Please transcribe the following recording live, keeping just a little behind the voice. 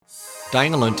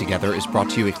Dying Alone Together is brought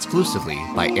to you exclusively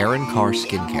by Erin Carr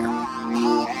Skincare.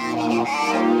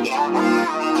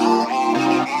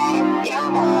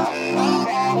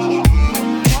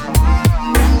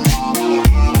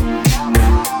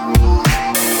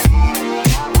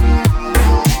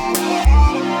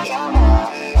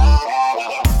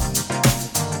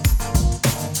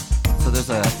 So there's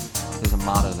a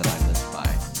motto that I live by.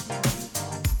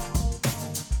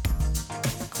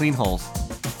 Clean holes,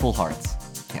 full hearts,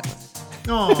 can't lose.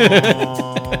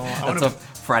 Aww. That's a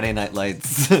Friday Night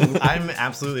Lights. I'm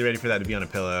absolutely ready for that to be on a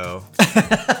pillow.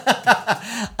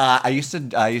 I used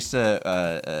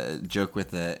to joke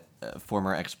with a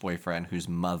former ex-boyfriend whose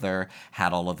mother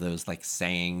had all of those like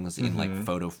sayings in like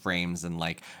photo frames and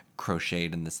like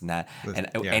crocheted and this and that. And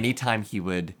Yeah. anytime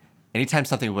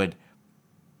something would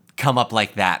come up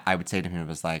like that, I would say to him, it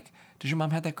was like, "Did your mom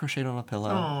have that crocheted on a pillow?"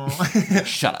 Aww.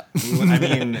 Shut up. I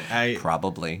mean,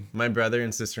 Probably. my brother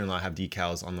and sister-in-law have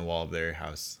decals on the wall of their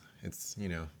house. It's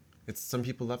some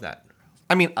people love that.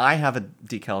 I mean, I have a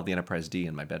decal of the Enterprise D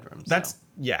in my bedroom. So. That's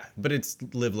yeah, but it's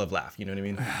live, love, laugh. You know what I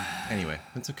mean? Anyway,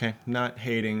 it's okay. Not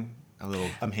hating a little.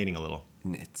 I'm hating a little.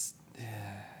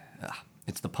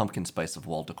 It's the pumpkin spice of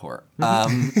wall decor.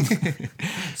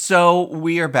 So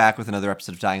we are back with another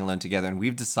episode of Dying Alone Together, and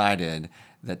we've decided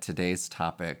that today's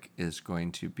topic is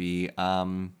going to be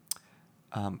anal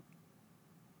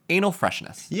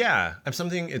freshness. Yeah,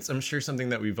 I'm sure something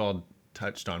that we've all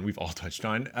touched on.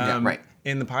 Yeah, right.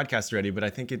 In the podcast already, but I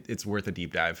think it's worth a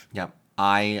deep dive. Yep.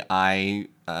 I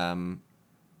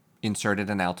inserted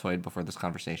an Altoid before this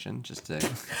conversation just to.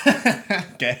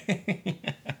 Okay.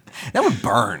 That would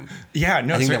burn. Yeah,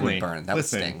 no, I think certainly. that would burn. That would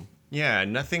sting. Yeah,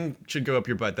 nothing should go up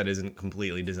your butt that isn't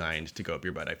completely designed to go up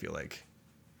your butt, I feel like.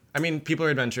 I mean, people are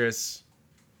adventurous.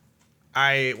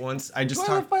 I Do I talked.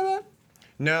 live by that?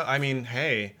 No, I mean,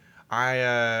 hey,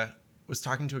 I was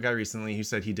talking to a guy recently who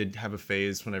said he did have a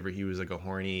phase whenever he was like a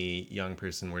horny young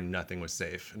person where nothing was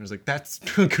safe. And I was like, that's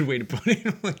a good way to put it.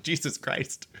 I'm like, Jesus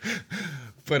Christ.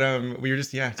 But we were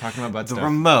just, talking about butt The stuff.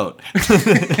 remote.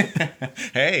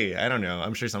 Hey, I don't know.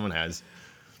 I'm sure someone has.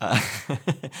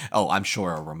 I'm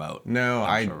sure a remote. No,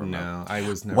 I'm sure a remote. no, I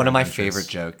was never One of my adventurous. favorite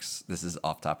jokes, this is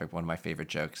off topic, one of my favorite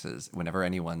jokes is whenever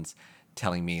anyone's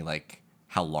telling me like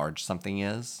how large something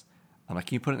is, I'm like,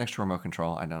 can you put it next to a remote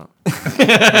control? I don't.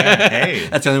 Hey.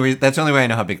 That's the only way I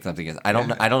know how big something is. I don't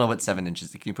know what 7 inches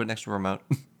is. Can you put it next to a remote?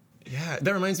 Yeah,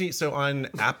 that reminds me. So on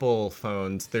Apple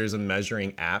phones, there's a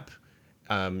measuring app.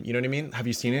 You know what I mean? Have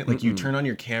you seen it? Like you turn on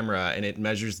your camera and it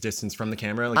measures distance from the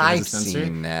camera. Like it has I've a sensor.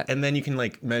 seen that. And then you can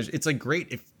like measure. It's like great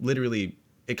if literally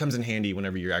it comes in handy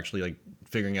whenever you're actually like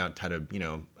figuring out how to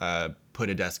put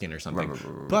a desk in or something.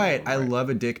 But I love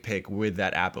a dick pic with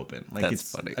that app open. Like That's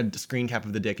it's funny. a screen cap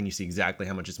of the dick and you see exactly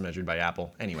how much it's measured by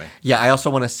Apple. Anyway. Yeah, I also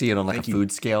want to see it on like Thank a you.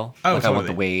 food scale. Oh, like I want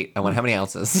the totally. weight. I want how many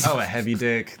ounces. Oh, a heavy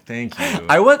dick. Thank you.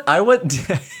 I want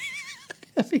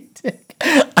heavy dick.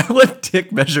 I want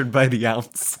dick measured by the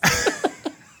ounce.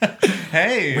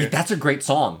 Hey. Wait, that's a great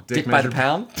song. Dick by the measured-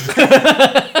 pound.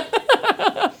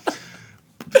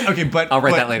 Okay, but I'll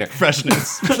write that later.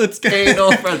 Freshness. Let's get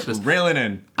Anal freshness. Railing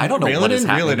in. I don't know Railing what is in,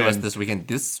 happening reeling to us in. this weekend.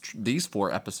 These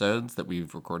 4 episodes that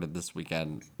we've recorded this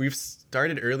weekend, We've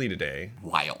started early today.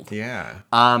 wild. Yeah.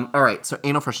 All right, so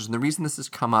anal freshness. And the reason this has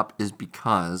come up is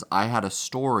because I had a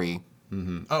story.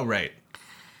 Oh, right.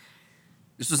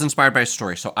 This was inspired by a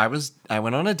story. So I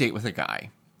went on a date with a guy.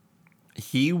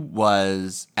 He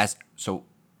was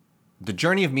the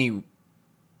journey of me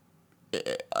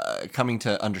coming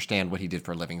to understand what he did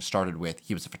for a living started with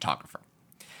he was a photographer.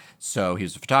 So he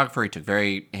was a photographer. He took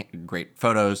very great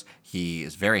photos. He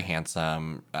is very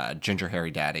handsome, ginger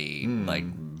hairy daddy, like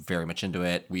very much into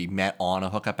it. We met on a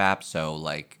hookup app, so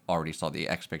like already saw the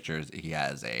X pictures. He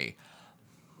has a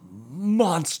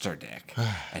monster dick,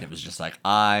 and it was just like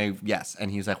yes.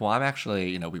 And he was like, well, I'm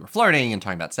actually, we were flirting and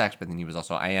talking about sex, but then he was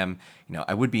also, I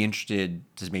would be interested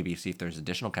to maybe see if there's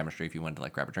additional chemistry if you wanted to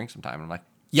like grab a drink sometime. And I'm like,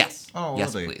 yes, Oh,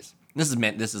 yes, lovely. please.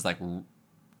 This is like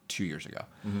 2 years ago.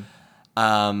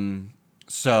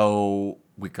 So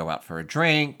we go out for a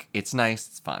drink. It's nice.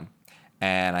 It's fun.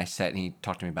 And he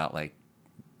talked to me about like,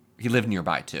 he lived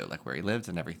nearby too, like where he lived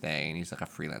and everything. And he's like a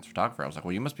freelance photographer. I was like,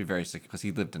 well, you must be very sick because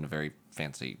he lived in a very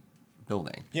fancy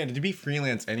building. Yeah, to be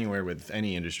freelance anywhere with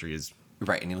any industry is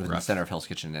Right. And he lived in the center of Hell's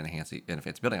Kitchen in a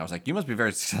fancy building. I was like, you must be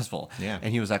very successful. Yeah.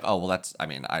 And he was like, oh, well,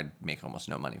 I'd make almost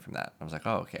no money from that. I was like,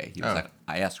 oh, okay. He was Oh. like,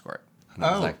 I escort. And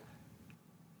I was Oh. like,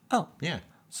 oh. yeah.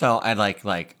 So I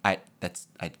I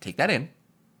take that in. I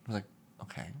was like,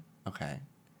 okay.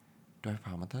 Do I have a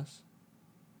problem with this?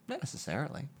 Not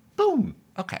necessarily. Boom.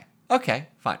 Okay,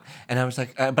 fine. And I was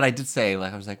like, but I did say,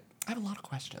 like, I was like, I have a lot of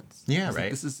questions. Yeah, I was like,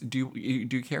 right. this is do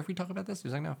you care if we talk about this? He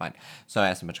was like, no, fine. So I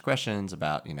asked him a bunch of questions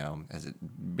about, has it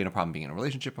been a problem being in a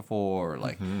relationship before, or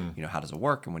like, how does it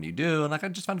work and what do you do? And like I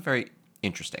just found it very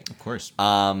interesting. Of course.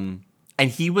 And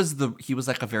he was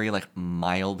like a very like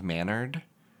mild mannered,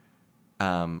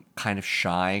 kind of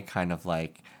shy, kind of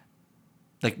like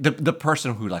the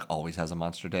person who like always has a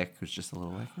monster dick, who's just a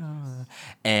little like,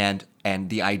 and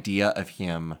the idea of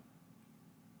him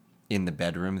in the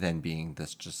bedroom then being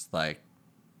this just like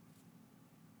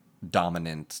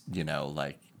dominant,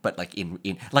 but like in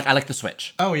like I like the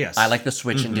switch. Oh, yes. I like the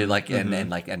switch into like and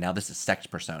now this is sex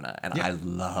persona, and Yeah. I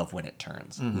love when it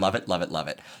turns. Love it, love it, love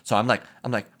it. So I'm like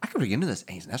I could be into this,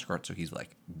 and he's an escort, so he's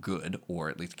like good, or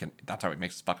at least that's how he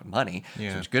makes his fucking money.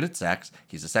 Yeah. So he's good at sex.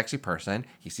 He's a sexy person.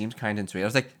 He seems kind and sweet. I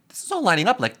was like, this is all lining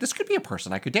up. Like this could be a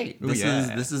person I could date. Ooh, This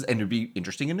yeah. is and it'd be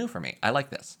interesting and new for me. I like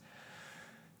this.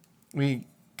 We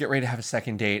get ready to have a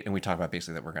second date, and we talk about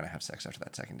basically that we're going to have sex after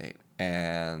that second date.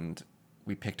 And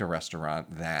we picked a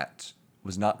restaurant that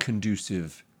was not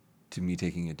conducive to me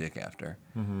taking a dick after.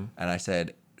 And I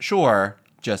said, sure,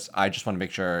 I just want to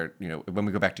make sure, when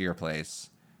we go back to your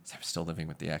place, 'cause I was still living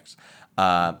with the ex,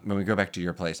 when we go back to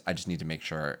your place, I just need to make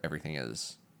sure everything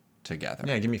is together.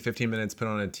 Yeah, give me 15 minutes, put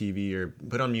on a TV or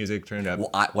put on music, turn it up. Well,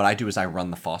 what I do is I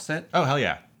run the faucet, Oh, hell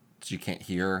yeah. so you can't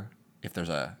hear if there's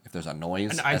a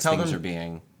noise And I as tell things them- are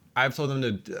being... I've told them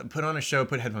to put on a show,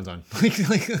 put headphones on.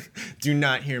 like, do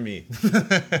not hear me.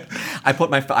 I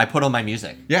put on my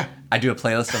music. Yeah. I do a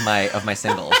playlist of my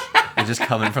singles and just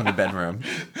come in from the bedroom.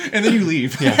 And then you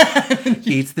leave.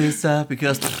 Eats this up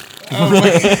because But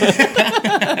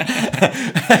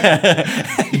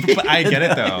I get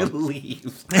it, though.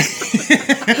 leave.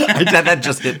 that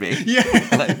just hit me. Yeah.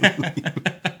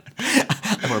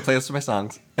 I want to play this for my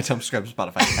songs. I tell them to subscribe to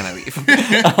Spotify, and I leave.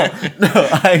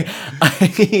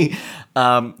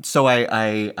 So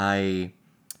I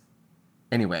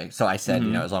anyway. So I said,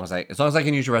 as long as I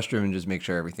can use your restroom and just make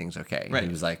sure everything's okay. And Right. he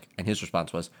was like, and his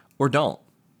response was, or don't.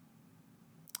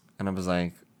 And I was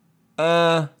like,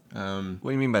 what do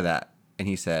you mean by that? And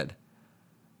he said,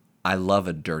 I love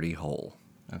a dirty hole.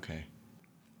 Okay.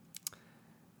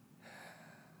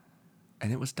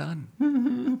 And it was done.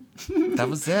 That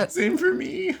was it. Same for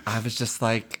me. I was just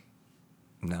like,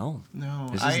 no,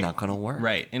 this is not going to work.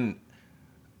 Right. And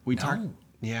we talked.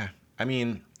 Yeah. I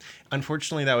mean,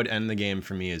 unfortunately, that would end the game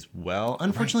for me as well.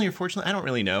 Unfortunately or fortunately, I don't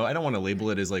really know. I don't want to label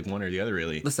it as like one or the other,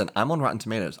 really. Listen, I'm on Rotten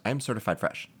Tomatoes. I am certified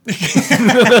fresh.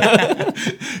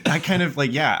 I kind of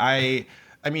like, yeah,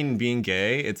 I mean, being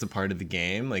gay, it's a part of the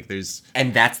game. Like there's...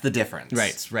 And that's the difference.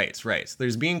 Right.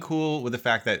 There's being cool with the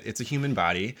fact that it's a human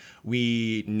body.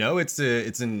 We know it's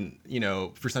an,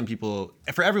 for some people,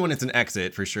 for everyone, it's an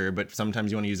exit for sure, but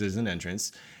sometimes you want to use it as an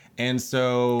entrance. And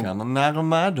so... Come and knock on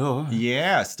my door.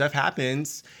 Yeah, stuff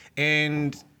happens.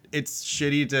 And it's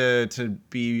shitty to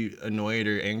be annoyed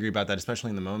or angry about that, especially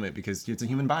in the moment, because it's a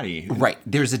human body. Right.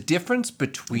 There's a difference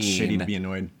between... It's shitty to be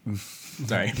annoyed.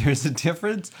 Sorry. There's a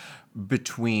difference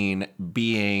between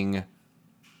being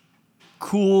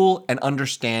cool and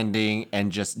understanding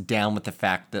and just down with the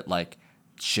fact that, like,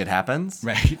 shit happens.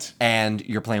 Right. And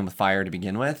you're playing with fire to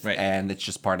begin with. Right. And it's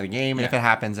just part of the game. And if Yeah. it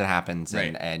happens, it happens.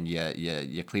 Right. And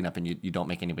you clean up and you don't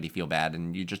make anybody feel bad.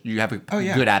 And you have a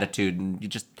yeah. good attitude. And you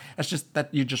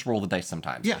just roll the dice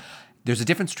sometimes. Yeah. There's a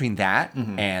difference between that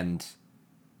and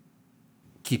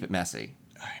keep it messy.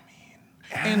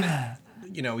 And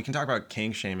we can talk about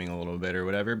kink shaming a little bit or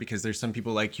whatever, because there's some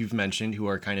people, like you've mentioned, who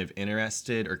are kind of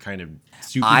interested or kind of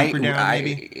super duper down,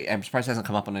 maybe. I'm surprised it hasn't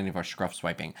come up on any of our scruff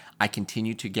swiping. I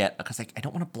continue to get, because I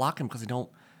don't want to block him because I don't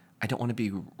want to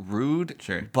be rude.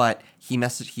 Sure. But he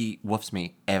woofs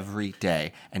me every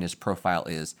day, and his profile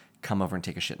is come over and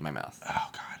take a shit in my mouth. Oh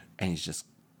God. And he's just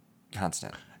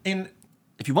constant. And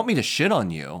If you want me to shit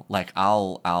on you, like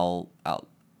I'll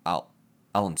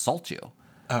insult you.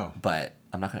 oh, But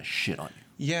I'm not gonna shit on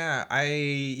you.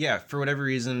 yeah, for whatever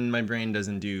reason, my brain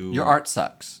doesn't do. Your art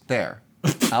sucks. There.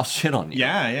 I'll shit on you.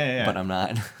 Yeah. But I'm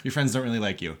not. Your friends don't really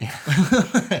like you.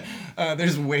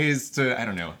 There's ways to, I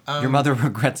don't know. Your mother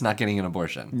regrets not getting an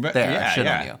abortion. But- There, yeah, I shit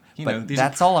yeah. on you. You But know, these are-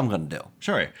 that's all I'm gonna do.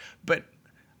 Sure, but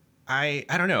I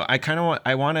don't know. I kind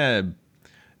of want to.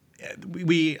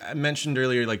 We mentioned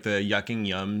earlier, like the yucking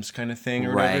yums kind of thing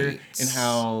or whatever, Right. and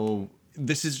how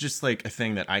this is just like a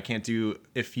thing that I can't do.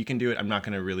 If you can do it, I'm not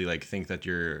gonna really like think that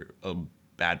you're a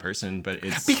bad person, but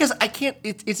it's Because I can't.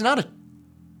 It's not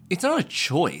a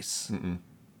choice.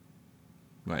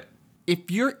 what.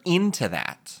 If you're into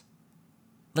that,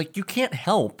 like you can't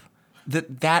help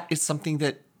that is something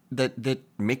that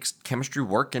makes chemistry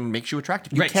work and makes you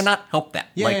attractive. You Right. cannot help that.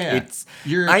 Yeah, like yeah. it's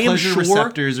Your I am pleasure sure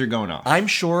receptors are going off. I'm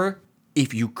sure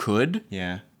if you could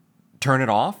Yeah. turn it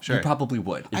off, Sure. you probably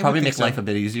would. It'd I probably would make think so. life a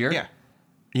bit easier. Yeah.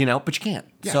 But you can't.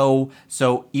 Yeah.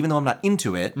 So even though I'm not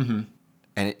into it,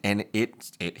 and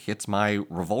it hits my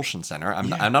revulsion center. I'm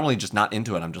not only just not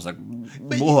into it. I'm just like,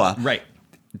 "Ugh." Right.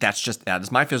 That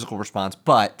is my physical response.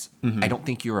 But I don't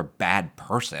think you're a bad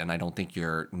person. I don't think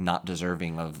you're not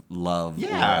deserving of love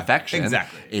Yeah, or affection.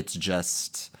 exactly. It's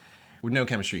just With no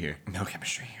chemistry here. no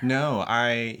chemistry here. No,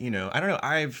 I don't know.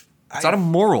 It's not a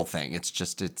moral thing.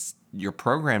 It's you're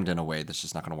programmed in a way that's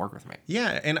just not going to work with me.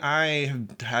 Yeah, and I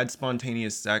have had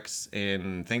spontaneous sex,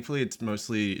 and thankfully it's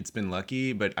been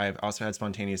lucky, but I've also had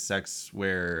spontaneous sex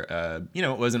where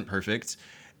it wasn't perfect.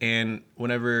 And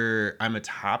whenever I'm a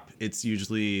top, it's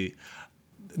usually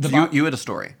You had a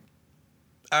story.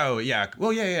 Oh yeah.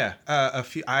 Well, yeah.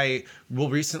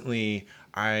 Recently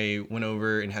I went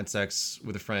over and had sex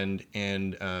with a friend,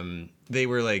 and they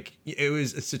were like, it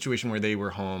was a situation where they were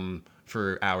home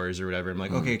for hours or whatever. I'm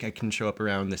like, okay, I can show up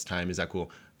around this time. Is that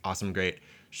cool? Awesome, great.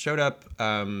 Showed up.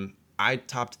 I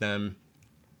topped them,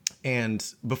 and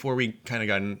before we kind of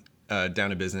gotten down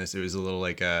to business, it was a little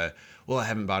like, well, I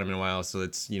haven't bought him in a while, so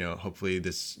let's, hopefully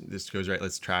this goes right.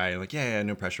 Let's try. I'm like, yeah,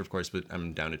 no pressure, of course, but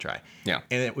I'm down to try. Yeah.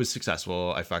 And it was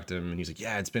successful. I fucked him, and he's like,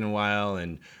 yeah, it's been a while,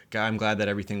 and God, I'm glad that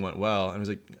everything went well. And I was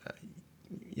like,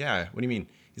 yeah, what do you mean?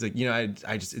 He's like,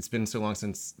 I just, it's been so long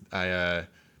since I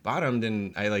bottomed,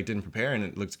 and I didn't prepare, and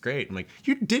it looks great. I'm like,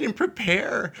 you didn't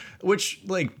prepare, which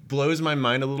blows my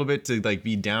mind a little bit to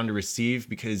be down to receive,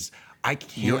 because I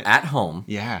can't. You're at home.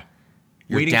 Yeah.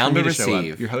 You're Waiting down for me to show up.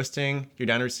 receive. You're hosting, you're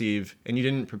down to receive, and you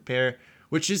didn't prepare,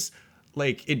 which is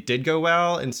it did go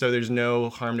well, and so there's no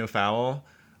harm, no foul.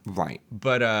 Right.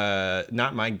 But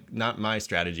not my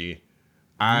strategy.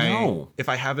 No. If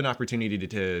I have an opportunity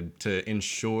to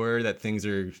ensure that things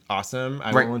are awesome,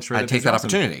 I Right. will ensure I that take things are that awesome.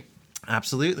 opportunity.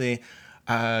 Absolutely.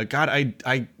 God,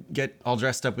 I get all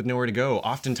dressed up with nowhere to go.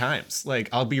 Oftentimes,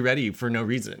 I'll be ready for no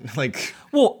reason.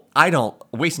 Well, I don't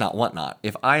waste not, want not.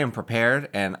 If I am prepared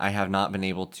and I have not been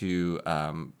able to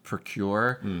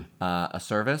procure a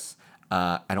service,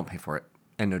 I don't pay for it.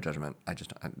 And no judgment. I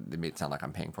just it made it sound like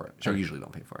I'm paying for it. I usually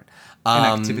don't pay for it.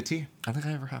 An activity. I don't think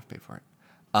I ever have paid for it.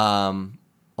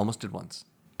 Almost did once.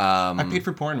 I paid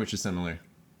for porn, which is similar.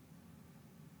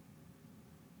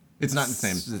 It's not the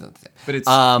same, but it's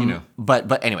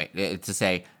But anyway, to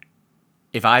say,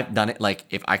 if I've done it,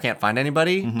 if I can't find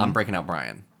anybody, I'm breaking out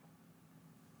Brian.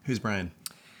 Who's Brian?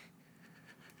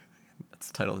 That's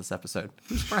the title of this episode.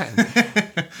 Who's Brian?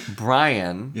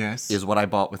 Brian Yes. is what I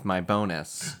bought with my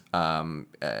bonus right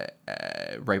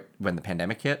when the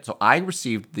pandemic hit. So I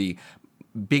received the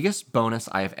biggest bonus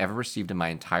I have ever received in my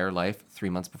entire life 3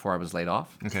 months before I was laid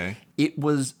off. Okay. It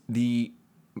was the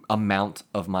amount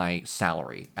of my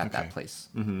salary at that Okay. place.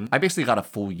 I basically got a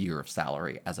full year of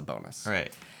salary as a bonus. All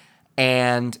right.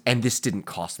 And this didn't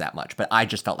cost that much, but I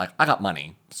just felt like I got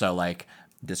money. So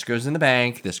this goes in the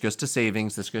bank, this goes to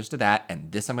savings, this goes to that,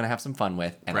 and this I'm going to have some fun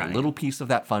with. And Right. a little piece of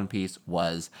that fun piece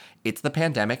was it's the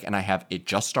pandemic, and it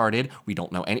just started. We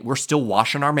don't know we're still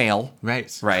washing our mail.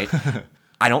 Right. Right.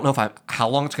 I don't know how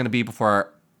long it's going to be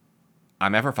before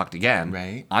I'm ever fucked again.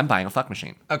 Right. I'm buying a fuck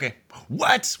machine. Okay.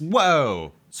 What?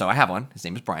 Whoa. So I have one. His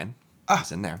name is Brian.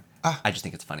 He's in there. I just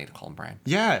think it's funny to call him Brian.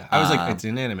 Yeah. I was like, it's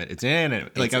inanimate. It's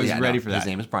inanimate. I was ready for that. His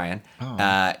name is Brian.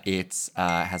 It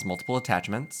has multiple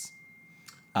attachments.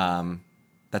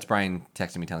 That's Brian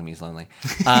texting me telling me he's lonely.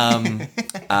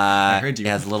 I heard you. It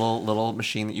has a little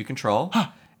machine that you control.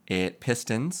 It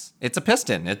pistons. It's a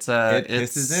piston. It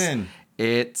pisses in.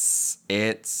 It's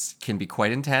can be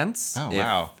quite intense. Oh,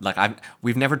 wow.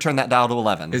 We've never turned that dial to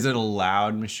 11. Is it a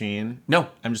loud machine? No.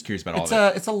 I'm just curious about all of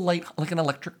it. It's a light, like an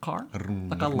electric car,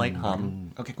 like a light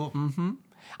hum. Okay, cool.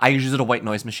 I use it a white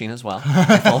noise machine as well.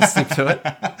 I fall asleep to it.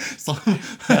 So,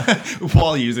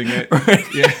 while using it.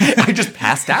 Yeah. I just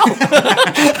passed out.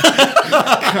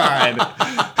 God.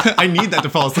 I need that to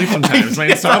fall asleep sometimes. My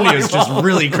insomnia is just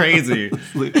really crazy.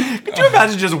 Could you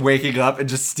imagine just waking up and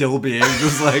just still being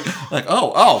just like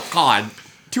oh God,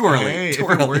 too early. Hey, too if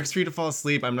early. it works for you to fall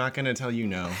asleep, I'm not going to tell you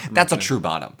no. That's a true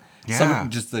bottom. Yeah. Someone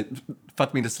just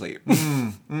fuck me to sleep.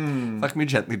 Fuck me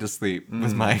gently to sleep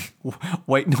with my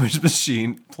white noise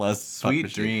machine plus fuck Sweet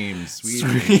machine. dreams. Sweet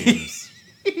dreams.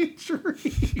 Dreams.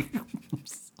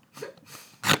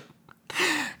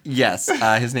 Yes,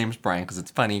 his name's Brian because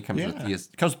it's funny. Comes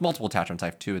with multiple attachments. I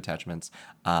have 2 attachments.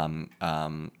 So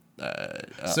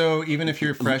even if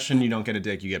you're fresh and you don't get a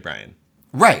dick, you get Brian.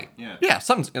 Right. Yeah.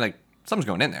 Something's going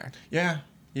in there. Yeah.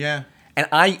 Yeah. And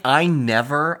I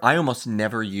almost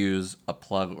never use a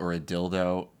plug or a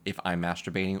dildo if I'm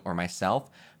masturbating or myself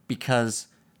because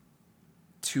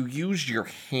to use your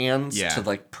hands Yeah. to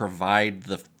like provide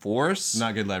the force.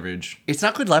 Not good leverage. It's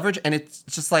not good leverage, and it's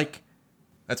just like.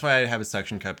 That's why I have a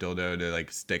suction cup dildo to like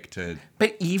stick to.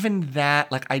 But even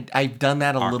that, like I've done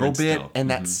that a Awkward little bit, still. and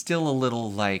that's still a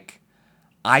little like,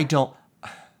 I don't.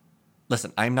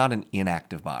 Listen, I'm not an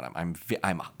inactive bottom. I'm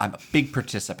a big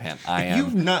participant. I am.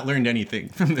 You've not learned anything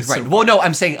from this. Right. so Well, far. no,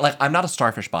 I'm saying like I'm not a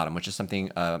starfish bottom, which is something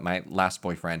my last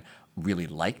boyfriend really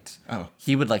liked. Oh.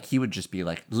 He would just be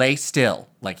like lay still,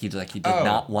 like he did Oh.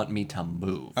 not want me to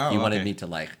move. Oh, he wanted okay. me to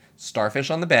like starfish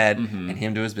on the bed and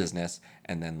him do his business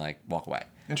and then like walk away.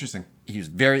 Interesting. He was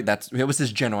it was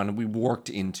his general, and we worked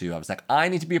into. I was like, I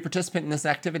need to be a participant in this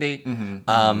activity.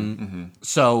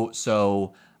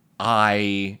 So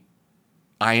I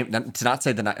am to not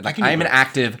say that I can do I am an both.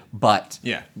 active, but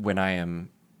Yeah. when I am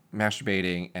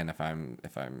masturbating and if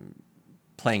I'm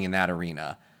playing in that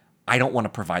arena, I don't want to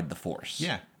provide the force.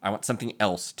 Yeah. I want something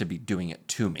else to be doing it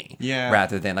to me. Yeah.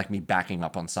 Rather than like me backing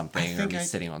up on something or think me I-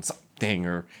 sitting on something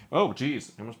or oh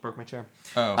geez, I almost broke my chair.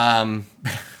 Oh.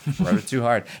 Rode it too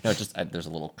hard. No, it's just there's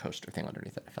a little coaster thing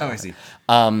underneath it. Oh, I see.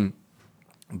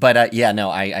 But yeah, no,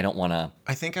 I don't want to.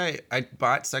 I think I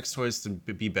bought sex toys to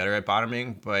be better at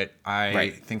bottoming, but I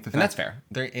Right. think And that's fair.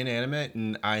 They're inanimate,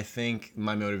 and I think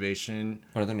my motivation.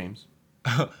 What are their names?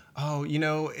 Oh, you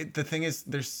know, the thing is,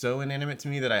 they're so inanimate to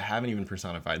me that I haven't even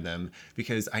personified them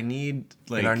because I need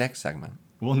like In our next segment,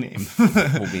 we'll name.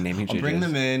 we'll be naming. I'll bring JJs.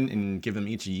 them in and give them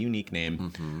each a unique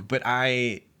name. But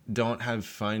I don't have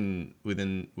fun with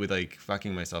like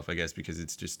fucking myself, I guess, because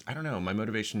it's just I don't know. My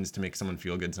motivation is to make someone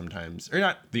feel good sometimes, or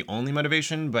not the only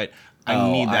motivation, but I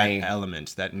need that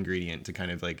element, that ingredient to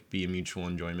kind of like be a mutual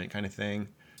enjoyment kind of thing.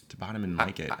 To bottom and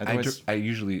like it. Otherwise,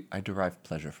 I derive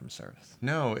pleasure from service.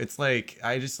 no, it's like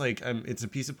I just like it's a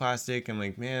piece of plastic. I'm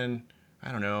like, man,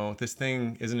 I don't know. This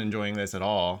thing isn't enjoying this at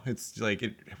all. It's like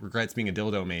it regrets being a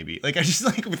dildo, maybe. Like I just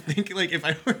like would think like if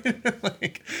I were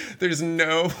like, there's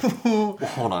no.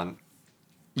 Hold on.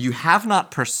 You have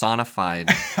not personified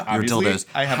your Obviously, dildos.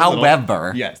 I have a little-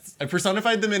 However, yes, I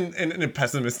personified them in a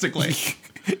pessimistic light.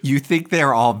 you think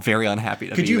they're all very unhappy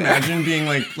to Could be you there. imagine being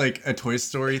like a Toy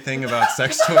Story thing about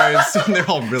sex toys and they're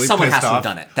all really Someone pissed has to off? have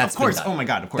done it. That's of course. been done. Oh my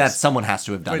god, of course. That someone has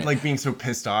to have done But it. like being so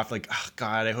pissed off, like, oh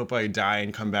god, I hope I die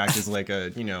and come back as like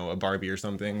a a Barbie or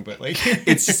something. But like,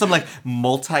 It's just some like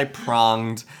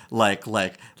multi-pronged like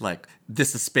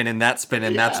this is spinning, that's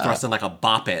thrusting like a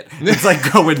bop it. It's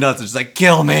like going nuts. It's just like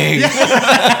kill me.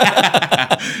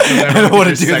 I don't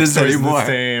wanna do this anymore.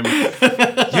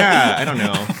 Yeah, I don't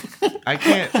know. I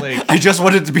can't like. I just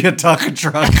want it to be a taco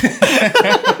truck.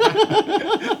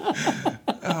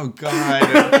 Oh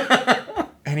god.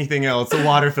 Anything else? A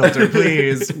water filter,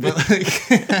 please. But like,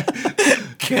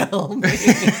 Kill me.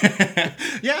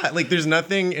 yeah, like there's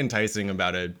nothing enticing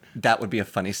about it. That would be a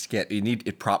funny skit. You need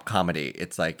it prop comedy.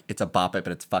 It's like it's a bop it,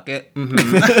 but it's fuck it.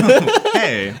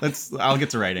 Hey, I'll get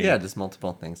to writing. Yeah, just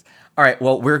multiple things. All right.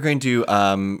 Well, we're going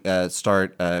to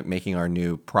start making our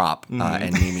new prop and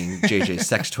naming JJ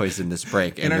sex toys in this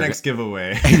break. In our next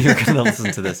giveaway. and you're going to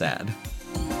listen to this ad.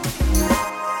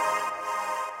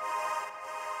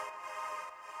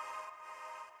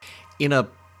 In a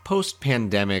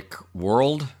post-pandemic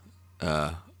world,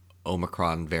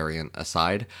 Omicron variant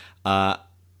aside,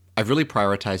 I've really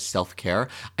prioritized self-care.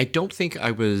 I don't think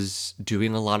I was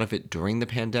doing a lot of it during the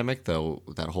pandemic, though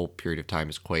that whole period of time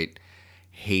is quite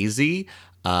hazy.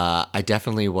 I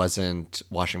definitely wasn't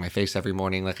washing my face every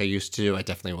morning like I used to. I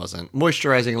definitely wasn't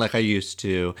moisturizing like I used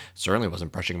to. Certainly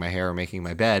wasn't brushing my hair or making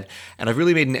my bed. And I've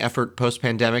really made an effort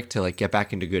post-pandemic to like get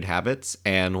back into good habits.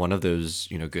 And one of those,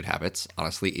 good habits,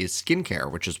 honestly, is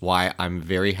skincare, which is why I'm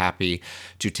very happy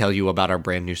to tell you about our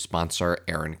brand new sponsor,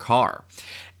 Erin Carr.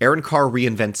 Erin Carr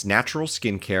reinvents natural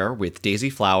skincare with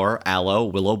daisy flower, aloe,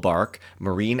 willow bark,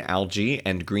 marine algae,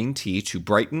 and green tea to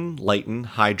brighten, lighten,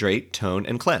 hydrate, tone,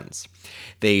 and cleanse.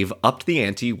 They've upped the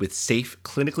ante with safe,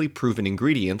 clinically proven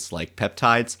ingredients like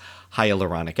peptides,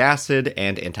 hyaluronic acid,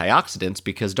 and antioxidants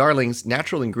because, darlings,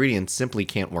 natural ingredients simply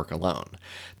can't work alone.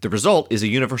 The result is a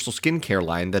universal skincare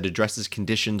line that addresses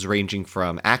conditions ranging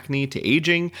from acne to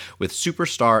aging with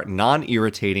superstar,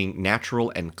 non-irritating,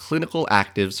 natural, and clinical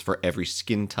actives for every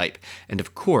skin type. And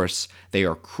of course, they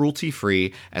are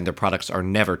cruelty-free and their products are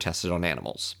never tested on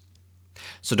animals.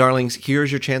 So, darlings,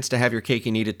 here's your chance to have your cake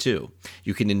and eat it too.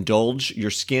 You can indulge your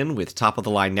skin with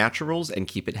top-of-the-line naturals and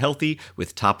keep it healthy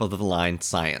with top-of-the-line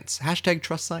science.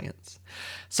 #TrustScience.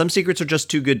 Some secrets are just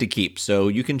too good to keep, so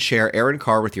you can share Erin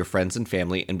Carr with your friends and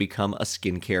family and become a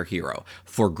skincare hero.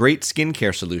 For great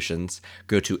skincare solutions,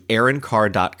 go to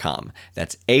erincarr.com.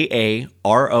 That's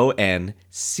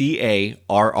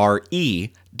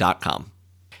AARONCARRE.com.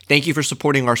 Thank you for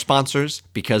supporting our sponsors.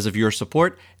 Because of your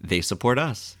support, they support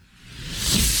us.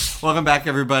 Welcome back,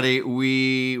 everybody.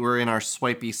 We were in our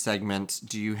swipey segment.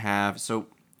 Do you have... So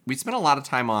we spent a lot of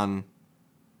time on...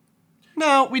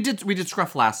 No, we did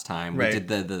Scruff last time. Right. We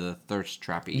did the thirst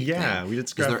trappy Yeah, thing. we did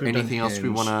Scruff. Is there we've done anything else we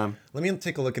Hinge. want to... Let me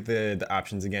take a look at the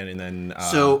options again, and then.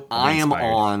 So I am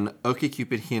inspired. on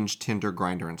OkCupid, Hinge, Tinder,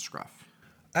 Grindr, and Scruff.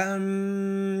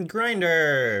 Grindr.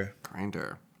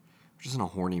 Grindr. We're just in a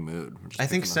horny mood. We're just I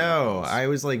think picking on so. those. I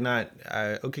was like not.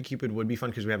 OkCupid would be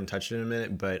fun because we haven't touched it in a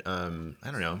minute, but I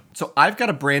don't know. So I've got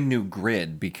a brand new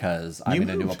grid because I'm in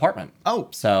a new moved. apartment. Oh,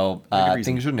 So good reason.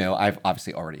 things are new. I've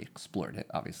obviously already explored it,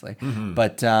 obviously.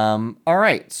 But all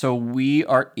right, so we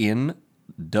are in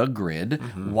the grid.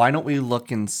 Why don't we look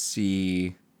and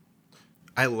see?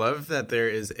 I love that there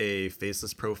is a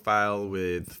faceless profile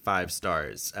with 5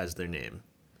 stars as their name.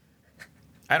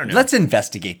 I don't know. Let's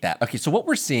investigate that. Okay, so what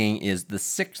we're seeing is the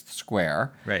 6th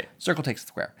square. Right. Circle takes the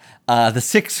square. The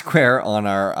 6th square on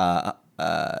our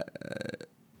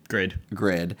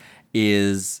grid.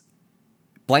 is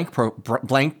blank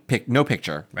pic, no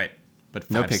picture, Right. But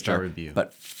 5 no picture, star review.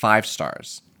 but 5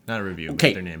 stars. not a review,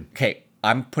 Okay. but their name. Okay.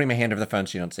 I'm putting my hand over the phone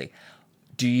so you don't see.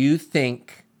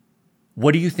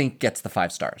 What do you think gets the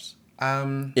 5 stars?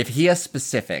 If he has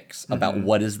specifics about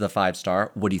what is the 5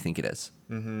 star, what do you think it is?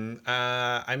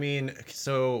 I mean,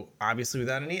 so obviously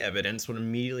without any evidence, what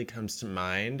immediately comes to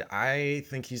mind, I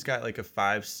think he's got like a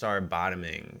 5-star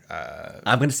bottoming.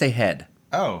 I'm going to say head.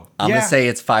 I'm I'm going to say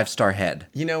it's 5-star head.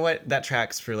 You know what? That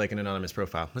tracks for like an anonymous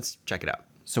profile. Let's check it out.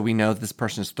 So we know this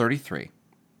person is 33.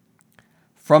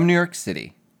 From New York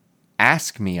City.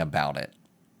 Ask me about it.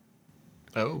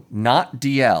 Oh. Not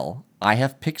DL. I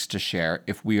have pics to share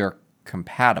if we are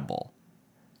compatible.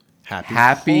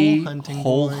 Happy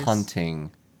hole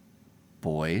hunting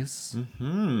boys.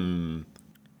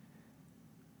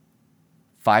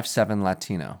 5'7"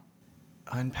 Latino.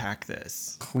 Unpack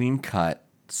this. Clean cut.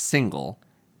 Single.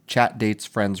 Chat dates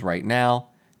friends right now.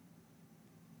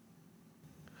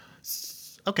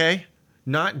 Okay.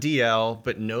 Not DL,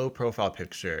 but no profile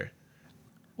picture.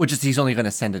 Which is he's only going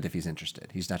to send it if he's interested.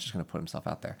 He's not just going to put himself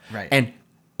out there. Right. And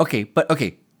okay.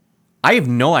 I have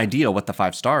no idea what the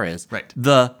 5-star is. Right.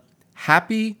 The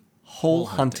happy hole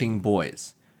hunting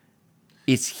boys.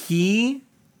 Is he?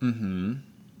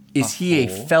 Is he a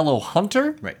fellow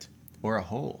hunter? Right. Or a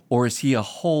hole. Or is he a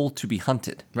hole to be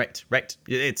hunted? Right.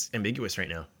 It's ambiguous right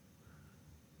now.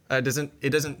 It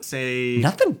doesn't say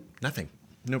Nothing. Nothing.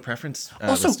 No preference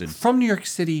Also, listed. from New York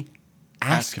City,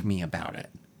 ask me about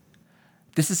it.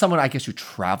 This is someone, I guess, who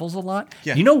travels a lot.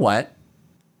 Yeah. You know what?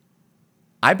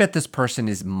 I bet this person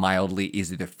is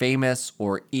either famous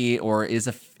or is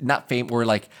not famous or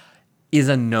like is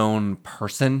a known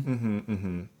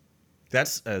person.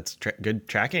 That's good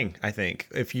tracking, I think.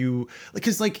 If you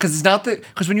because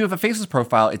Because when you have a faceless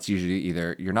profile, it's usually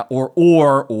either you're not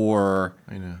or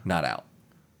I know. not out.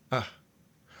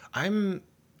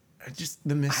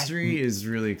 the mystery is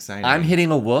really exciting. I'm hitting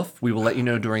a woof. We will let you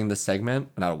know during the segment.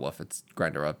 Not a woof. It's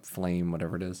Grindr, a flame,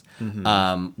 whatever it is.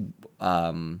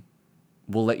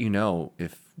 We'll let you know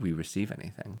if we receive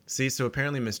anything. See, so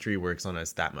apparently mystery works on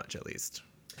us that much at least.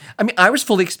 I mean, I was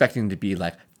fully expecting to be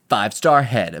like 5-star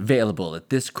head available at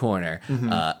this corner,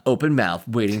 open mouth,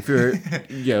 waiting for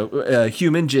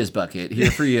human jizz bucket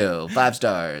here for you. 5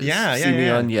 stars. See me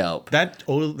on Yelp. That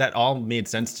all made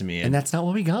sense to me. And that's not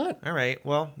what we got. All right.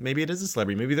 Well, maybe it is a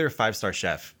celebrity. Maybe they're a 5-star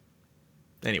chef.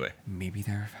 Anyway. Maybe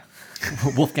they're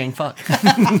Wolfgang fuck.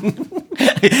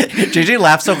 JJ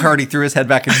laughed so hard he threw his head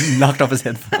back and knocked off his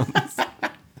headphones.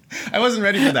 I wasn't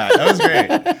ready for that. That was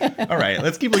great. All right,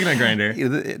 let's keep looking at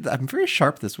Grindr. I'm very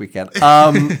sharp this weekend.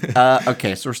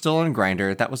 Okay, so we're still on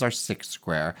Grindr. That was our 6th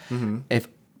square. If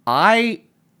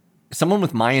someone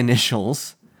with my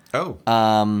initials,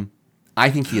 I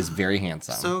think he is very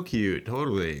handsome. So cute.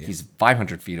 Totally. He's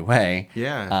 500 feet away.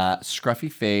 Yeah.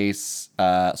 Scruffy face,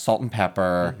 salt and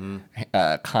pepper,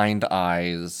 kind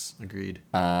eyes. Agreed.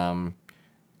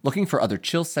 Looking for other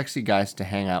chill, sexy guys to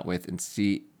hang out with and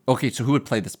see. Okay, so who would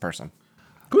play this person?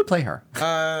 Who would play her?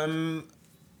 Judd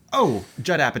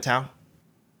Apatow.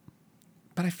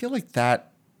 But I feel like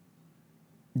that.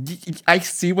 I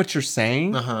see what you're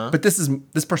saying, but this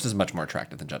person is much more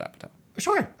attractive than Judd Apatow.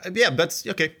 Sure. Yeah, that's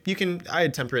okay. I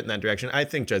temper it in that direction. I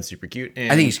think Judd's super cute.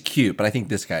 And I think he's cute, but I think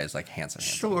this guy is like handsome.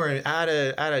 Sure. Add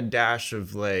a dash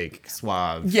of like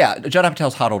suave. Yeah, Judd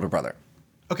Apatow's hot older brother.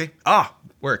 Okay.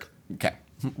 Work. Okay.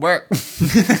 Work.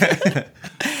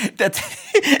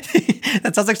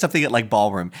 That sounds like something at like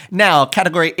ballroom. Now,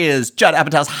 category is Judd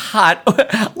Apatow's hot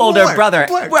older brother.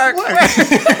 Work.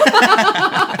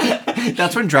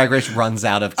 That's when Drag Race runs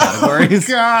out of categories.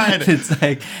 Oh, God. It's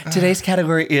like, today's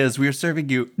category is we are serving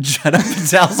you Judd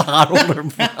Apatow's hot older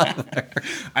brother.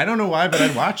 I don't know why, but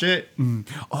I'd watch it.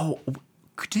 Oh,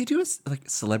 could they do like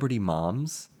celebrity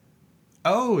moms?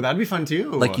 Oh, that'd be fun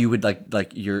too. Like you would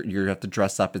like you have to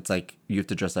dress up. It's like you have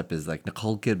to dress up as like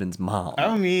Nicole Kidman's mom.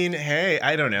 I mean, hey,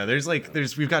 I don't know.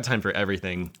 We've got time for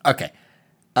everything. Okay.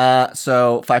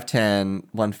 So 5'10",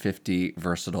 150,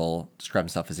 versatile, describe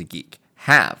himself as a geek.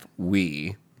 Have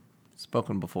we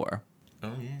spoken before?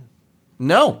 Oh yeah.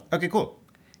 No. Okay, cool.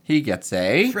 He gets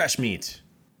a... Fresh meat.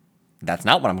 That's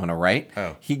not what I'm going to write.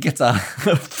 Oh. He gets a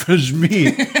fresh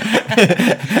meat.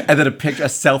 And then a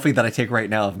selfie that I take right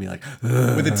now of me like...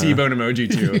 With a T-bone emoji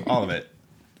too. All of it.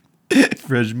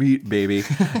 Fresh meat, baby.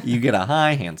 You get a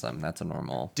hi, handsome. That's a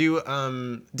normal. There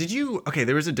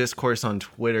was a discourse on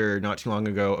Twitter not too long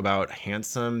ago about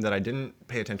handsome that I didn't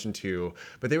pay attention to,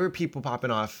 but there were people popping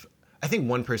off. I think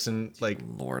one person like...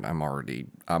 Lord, I'm already...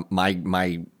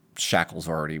 my shackles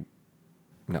are already...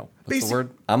 No, what's the word?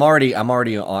 I'm already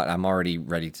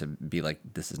ready to be like,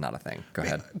 this is not a thing. Go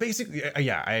ahead. Basically,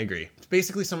 yeah, I agree.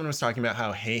 Basically, someone was talking about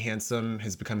how "Hey, handsome"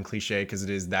 has become cliche because it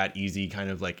is that easy kind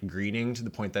of like greeting to the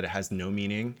point that it has no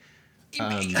meaning.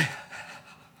 Okay,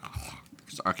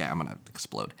 I'm gonna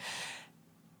explode.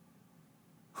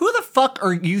 Who the fuck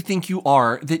are you think you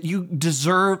are that you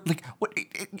deserve like what?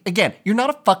 Again, you're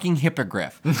not a fucking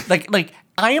hippogriff. like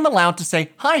I am allowed to say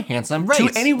hi, handsome, right,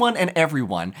 to anyone and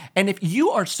everyone. And if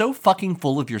you are so fucking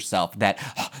full of yourself that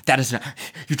that is not,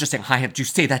 you're just saying hi, do you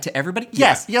say that to everybody?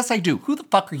 Yeah. Yes, I do. Who the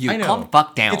fuck are you? I know. Calm the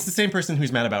fuck down. It's the same person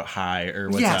who's mad about hi or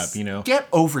what's up, you know? Get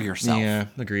over yourself. Yeah,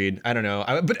 agreed. I don't know.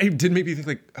 But it did make me think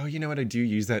like, oh, you know what? I do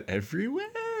use that everywhere.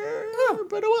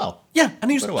 But oh well. Yeah,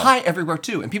 and he's hi everywhere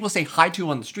too. And people say hi to you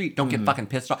on the street, don't get fucking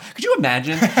pissed off. Could you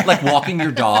imagine like walking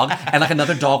your dog and like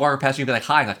another dog walking past you and be like,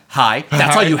 hi,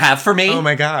 that's all you have for me? Oh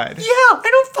my God. Yeah, I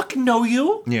don't fucking know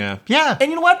you. Yeah. And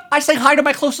you know what? I say hi to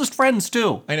my closest friends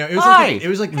too. I know. It was hi. it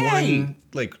was like one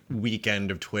like weekend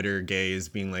of Twitter gays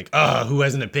being like, who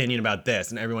has an opinion about this?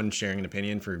 And everyone sharing an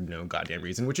opinion for no goddamn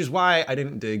reason, which is why I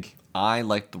didn't dig. I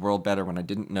liked the world better when I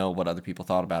didn't know what other people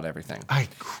thought about everything.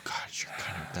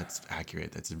 That's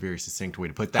accurate. That's a very succinct way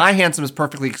to put that. Hi, handsome is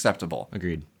perfectly acceptable.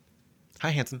 Agreed.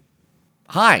 Hi, handsome.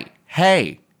 Hi.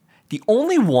 Hey. The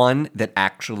only one that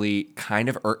actually kind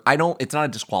of it's not a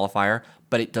disqualifier,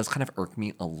 but it does kind of irk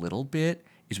me a little bit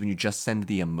is when you just send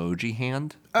the emoji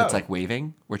hand that's like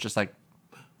waving, where it's just like,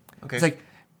 okay. It's like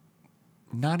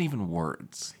not even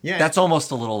words. Yeah. That's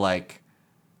almost a little like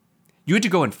you had to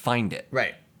go and find it.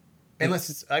 Right.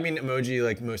 Unless it's, emoji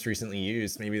like most recently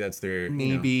used, maybe that's their,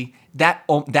 maybe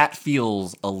that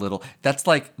feels a little,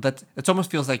 it almost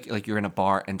feels like you're in a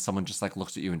bar and someone just like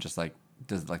looks at you and just like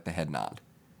does like the head nod.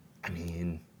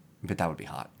 But that would be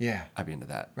hot. Yeah. I'd be into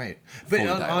that. Right. But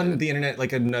on the internet,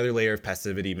 like another layer of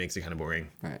passivity makes it kind of boring.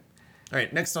 Right. All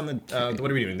right. Next on the,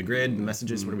 what are we doing? The grid, the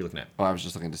messages, what are we looking at? Oh, I was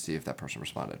just looking to see if that person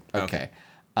responded. Okay.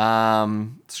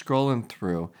 Scrolling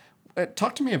through.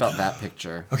 Talk to me about that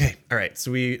picture. Okay. All right.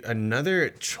 So another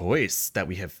choice that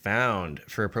we have found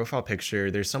for a profile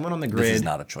picture. There's someone on the grid. This is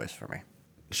not a choice for me.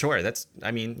 Sure. It's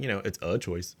a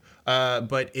choice.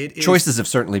 But it is. Choices have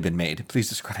certainly been made. Please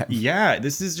describe. Yeah.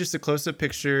 This is just a close-up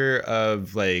picture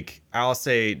of like, I'll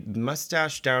say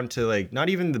mustache down to like, not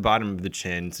even the bottom of the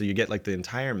chin. So you get like the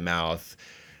entire mouth.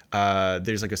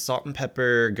 There's like a salt and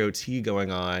pepper goatee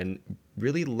going on.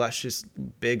 Really luscious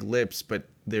big lips, but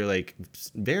they're like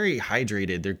very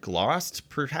hydrated. They're glossed,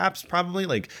 probably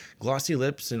like glossy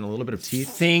lips and a little bit of teeth.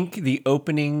 Think the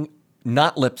opening,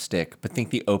 not lipstick, but think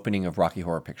the opening of Rocky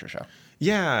Horror Picture Show.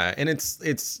 Yeah, and it's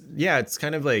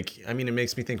kind of like, it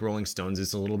makes me think Rolling Stones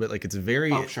is a little bit like, it's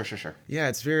very... Oh, sure. Yeah,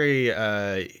 it's very,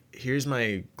 here's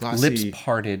my glossy... Lips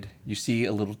parted, you see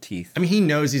a little teeth. He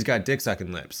knows he's got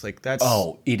dick-sucking lips. Like, that's...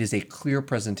 Oh, it is a clear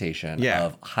presentation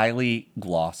of highly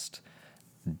glossed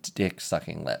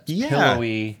dick-sucking lips. Yeah.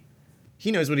 Pillowy.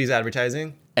 He knows what he's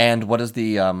advertising. And what is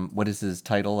his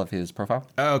title of his profile?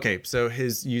 Oh, okay, so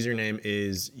his username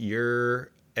is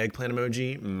your eggplant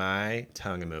emoji, my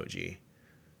tongue emoji.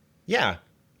 Yeah.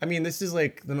 This is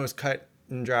like the most cut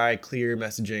and dry, clear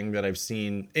messaging that I've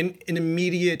seen. In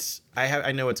immediate,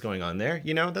 I know what's going on there.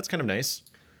 That's kind of nice.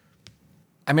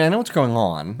 I know what's going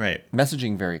on. Right.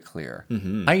 Messaging very clear.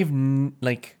 Mm-hmm.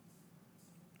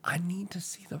 I need to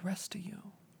see the rest of you.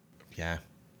 Yeah.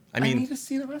 I need to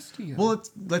see the rest of you. Well,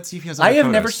 let's see if he has. I have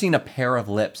never seen a pair of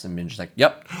lips and been just like,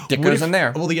 "Yep, dick goes in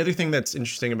there." Well, the other thing that's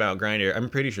interesting about Grindr, I'm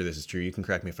pretty sure this is true. You can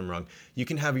correct me if I'm wrong. You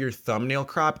can have your thumbnail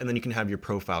crop, and then you can have your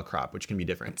profile crop, which can be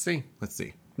different. Let's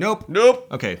see. Nope.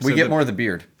 Okay. We get more of the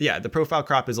beard. Yeah, the profile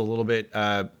crop is a little bit.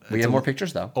 We get more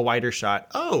pictures though. A wider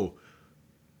shot. Oh,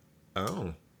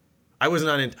 Oh, I was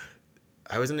not.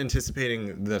 I wasn't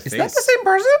anticipating the face. Is that the same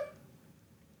person?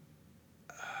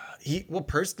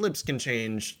 Pursed lips can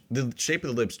change. The shape of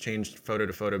the lips changed photo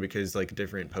to photo because like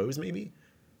different pose maybe.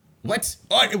 What?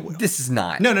 Oh, This is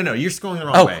not. no. You're scrolling the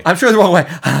wrong way. I'm sure the wrong way.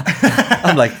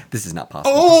 I'm like, this is not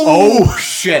possible. Oh!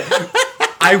 Shit.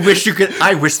 I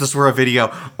wish this were a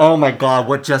video. Oh my God,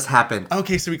 what just happened?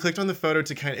 Okay, so we clicked on the photo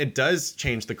to it does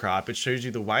change the crop. It shows you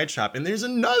the wide shot, and there's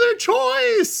another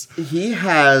choice. He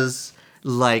has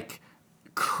like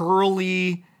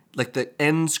curly, like the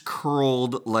ends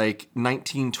curled, like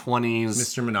 1920s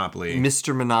Mr. Monopoly.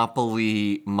 Mr.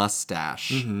 Monopoly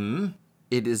mustache. Mm-hmm.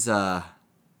 It is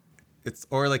It's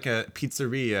or like a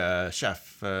pizzeria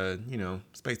chef,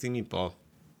 spicy meatball.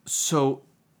 so.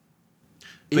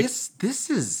 Like- This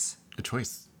is A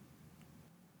choice.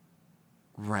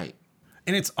 right.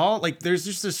 And it's all like there's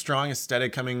just a strong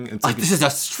aesthetic coming. It's like This is a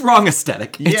strong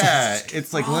aesthetic.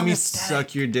 it's like let me aesthetic.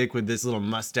 suck your dick with this little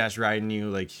mustache riding you.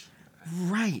 Like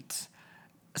Right.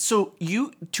 So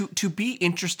you to be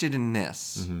interested in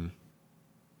this,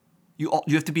 you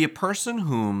have to be a person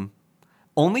whom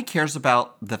only cares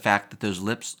about the fact that those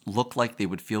lips look like they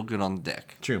would feel good on the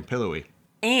dick, true, pillowy.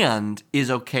 and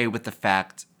is okay with the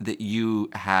fact that you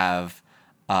have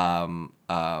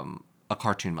a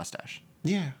cartoon mustache.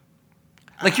 Yeah.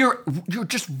 Like you're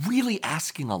just really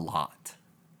asking a lot.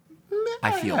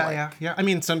 I feel like. Yeah. I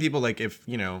mean, some people like if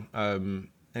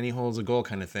any hole's a goal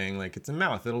kind of thing. Like it's a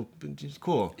mouth. It'll just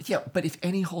cool. Yeah, but if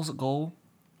any hole's a goal,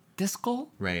 this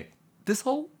goal, Right. this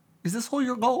hole, is this hole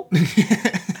your goal?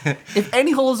 If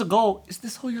any hole is a goal, is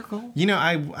this hole your goal?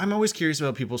 I'm always curious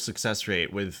about people's success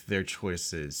rate with their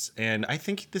choices. And I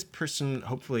think this person,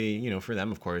 hopefully, for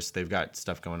them, of course, they've got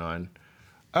stuff going on.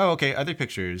 Oh, okay. Other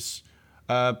pictures.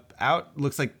 Out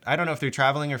looks like, I don't know if they're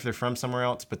traveling or if they're from somewhere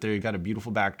else, but they got a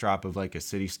beautiful backdrop of like a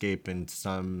cityscape and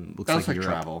some looks like Europe.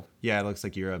 travel. Yeah, it looks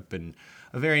like Europe and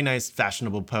a very nice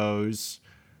fashionable pose.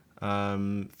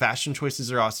 Fashion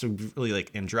choices are also really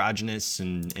like androgynous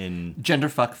and Gender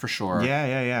fuck for sure.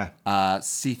 yeah.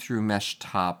 See-through mesh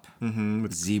top,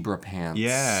 with zebra pants.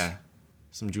 Yeah.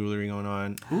 Some jewelry going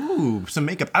on. Ooh, some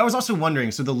makeup. I was also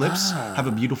wondering, so the lips have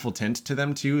a beautiful tint to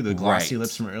them too, the glossy Right.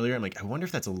 lips from earlier. I'm like, I wonder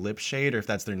if that's a lip shade or if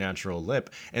that's their natural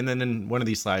lip. And then in one of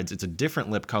these slides, it's a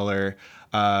different lip color.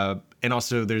 And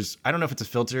also I don't know if it's a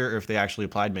filter or if they actually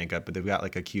applied makeup, but they've got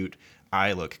like a cute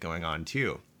eye look going on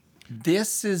too.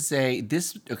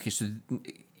 Okay, so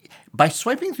by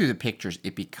swiping through the pictures,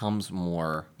 it becomes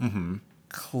more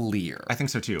clear. I think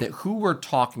so too. That who we're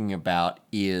talking about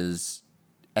is,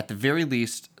 at the very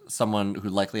least, someone who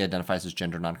likely identifies as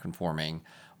gender nonconforming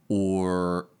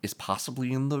or is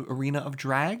possibly in the arena of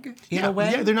drag in a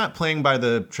way. Yeah, they're not playing by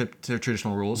the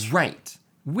traditional rules. Right.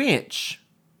 Which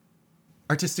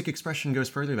Artistic expression goes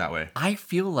further that way. I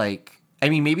feel like,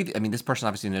 this person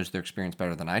obviously knows their experience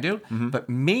better than I do, but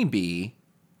maybe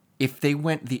if they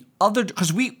went the other,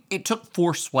 because it took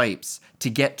 4 swipes to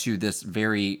get to this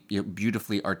very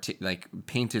beautifully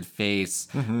painted face,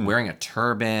 wearing a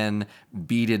turban,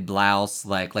 beaded blouse,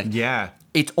 Yeah.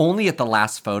 It's only at the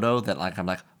last photo that I'm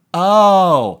like,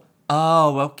 oh,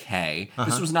 okay,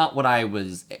 this was not what I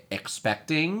was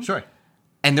expecting. Sure.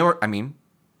 And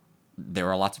there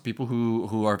are lots of people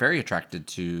who are very attracted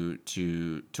to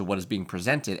what is being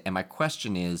presented, and my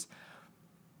question is,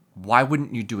 why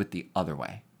wouldn't you do it the other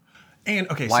way? And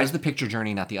okay, Why is the picture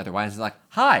journey not the other? Why is it like,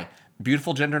 hi,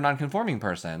 beautiful gender nonconforming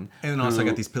person, and then also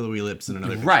got these pillowy lips in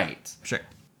another picture. right? Sure.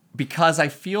 Because I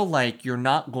feel like you're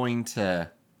not going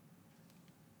to.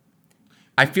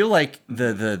 I feel like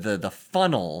the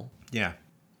funnel Yeah.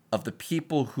 of the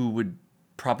people who would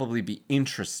probably be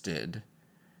interested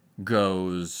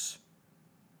goes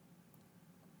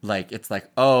like, it's like,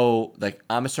 oh, like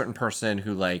I'm a certain person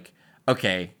who like,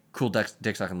 okay, cool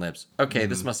dick sucking lips. Okay,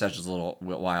 this mustache is a little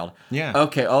wild. Yeah.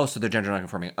 Okay. Oh, so they're gender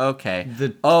nonconforming. Okay.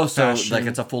 The so fashion- like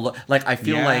it's a full like I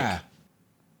feel Yeah. like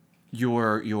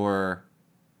you're.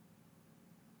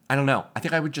 I don't know. I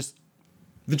think I would just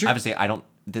obviously I don't.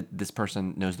 This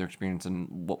person knows their experience and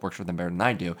what works for them better than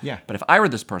I do. Yeah. But if I were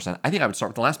this person, I think I would start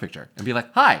with the last picture and be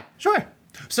like, "Hi, Sure.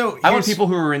 So I want here's- people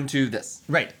who are into this."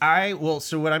 Right.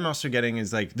 So what I'm also getting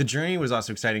is like the journey was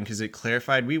also exciting because it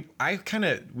clarified. I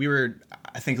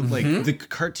think like the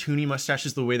cartoony mustache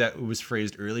is the way that it was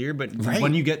phrased earlier, but Right.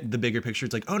 when you get the bigger picture,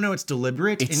 it's like, oh no, it's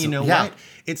deliberate. And you know yeah. what?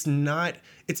 It's not,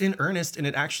 it's in earnest and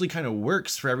it actually kind of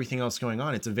works for everything else going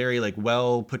on. It's a very like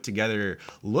well put together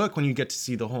look when you get to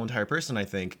see the whole entire person, I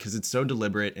think, because it's so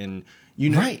deliberate and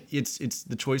Right. it's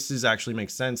the choices actually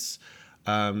make sense.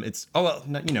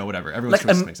 Whatever. Everyone's Like,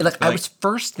 choices make sense. like But, I was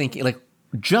first thinking, like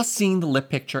just seeing the lip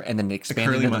picture and then expanding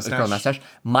curly the curly mustache.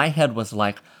 My head was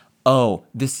like, Oh,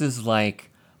 this is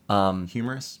like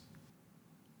Humorous?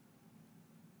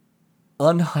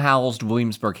 unhoused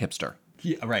Williamsburg hipster.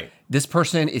 Yeah, right. This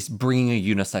person is bringing a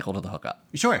unicycle to the hookup.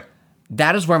 Sure.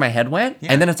 That is where my head went.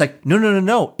 Yeah. And then it's like,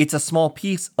 no. It's a small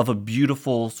piece of a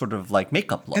beautiful sort of like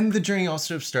makeup look. And the journey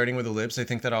also of starting with the lips, I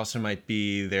think that also might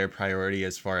be their priority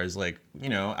as far as like,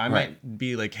 I might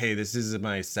be like, hey, this is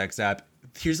my sex app.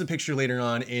 Here's a picture later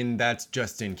on, and that's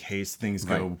just in case things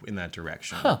go in that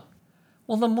direction. Huh.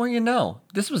 Well, the more you know.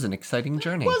 This was an exciting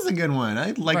journey. It was a good one.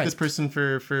 I like Right. this person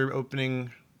for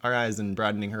opening our eyes and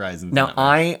broadening horizons. Now,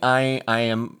 I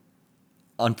am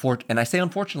and I say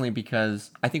unfortunately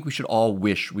because I think we should all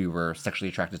wish we were sexually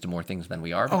attracted to more things than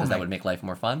we are, because that would make life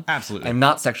more fun. Absolutely. I'm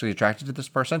not sexually attracted to this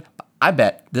person, but I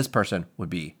bet this person would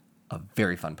be a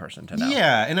very fun person to know.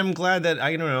 Yeah, and I'm glad that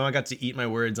I got to eat my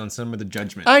words on some of the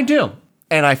judgment. I do.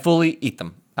 And I fully eat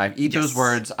them. I eat Yes. those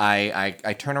words.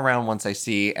 I turn around once I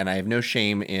see, and I have no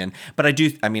shame in. But I do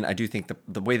think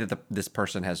the way that this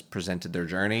person has presented their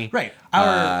journey, Right.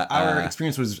 Our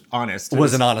experience was honest. It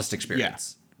was an honest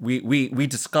experience. Yeah. We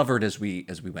discovered as we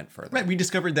went further. Right. We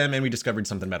discovered them, and we discovered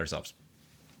something about ourselves.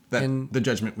 That And- the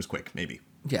judgment was quick, maybe.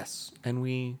 Yes, and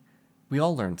we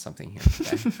all learned something here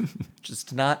today. Just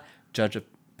to not judge a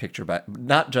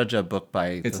book by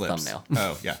Its the lips. thumbnail,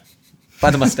 Oh yeah. by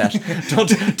the mustache. don't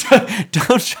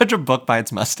judge a book by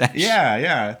its mustache.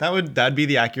 Yeah. That'd be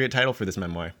the accurate title for this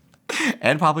memoir.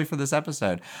 And probably for this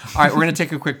episode. All right, we're going to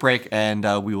take a quick break, and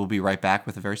we will be right back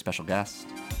with a very special guest.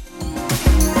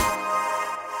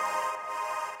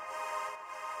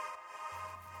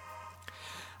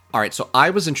 All right, so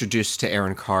I was introduced to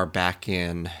Erin Carr back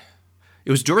it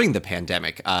was during the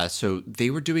pandemic. So they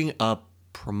were doing a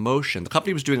promotion. The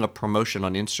company was doing a promotion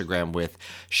on Instagram with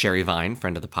Sherry Vine,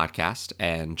 friend of the podcast,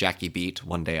 and Jackie Beat,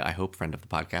 one day I hope friend of the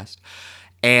podcast.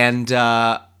 And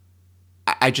I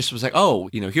just was like, oh,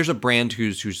 here's a brand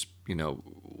who's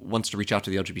wants to reach out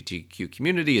to the LGBTQ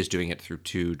community, is doing it through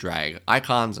two drag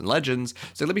icons and legends.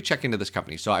 So let me check into this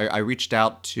company. So I reached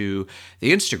out to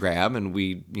the Instagram, and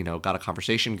we, got a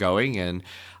conversation going, and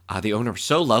the owner was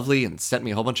so lovely and sent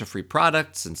me a whole bunch of free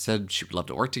products and said she would love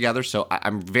to work together. So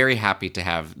I'm very happy to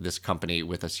have this company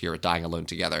with us here at Dying Alone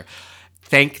Together.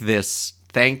 Thank this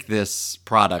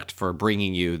product for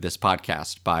bringing you this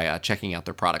podcast by checking out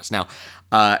their products. Now,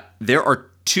 there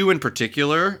are two in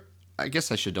particular. I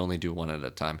guess I should only do one at a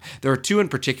time. There are two in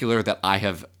particular that I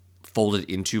have folded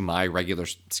into my regular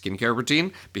skincare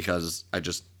routine because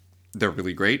they're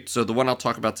really great. So the one I'll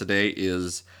talk about today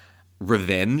is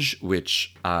Revenge,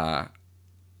 which on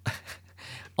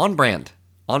brand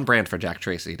for Jack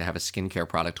Tracy to have a skincare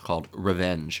product called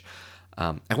Revenge.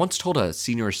 I once told a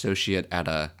senior associate at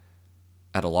a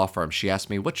law firm, she asked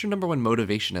me, what's your number one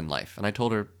motivation in life? And I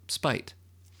told her, spite.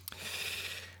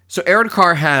 So Erin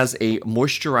Carr has a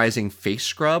moisturizing face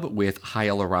scrub with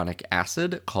hyaluronic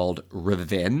acid called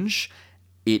Revenge.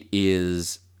 It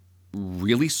is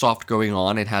really soft going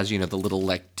on. It has, the little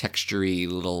like textury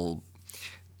little,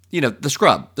 the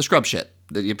scrub shit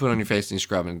that you put on your face and you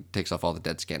scrub and it takes off all the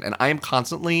dead skin. And I am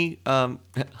constantly,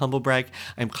 humble brag,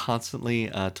 I'm constantly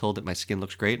told that my skin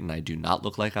looks great and I do not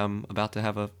look like I'm about to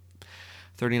have a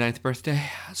 39th birthday.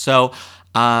 So,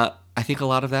 I think a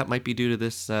lot of that might be due to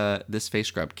this face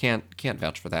scrub. Can't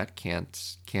vouch for that.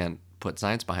 Can't put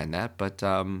science behind that. But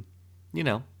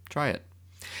try it.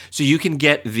 So you can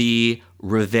get the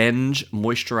Revenge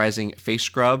moisturizing face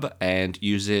scrub and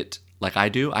use it like I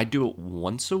do. I do it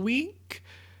once a week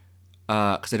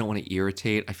because I don't want to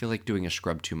irritate. I feel like doing a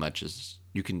scrub too much is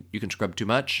you can scrub too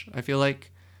much. I feel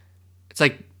like it's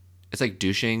like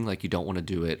douching. Like you don't want to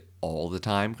do it all the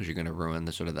time because you're going to ruin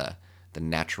the sort of the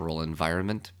natural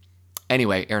environment.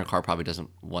 Anyway, Erin Carr probably doesn't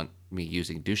want me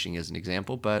using douching as an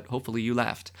example, but hopefully you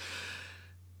laughed.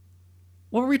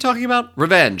 What were we talking about?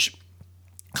 Revenge.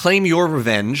 Claim your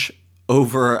revenge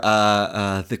over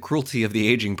the cruelty of the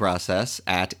aging process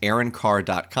at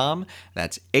erincarr.com.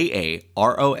 That's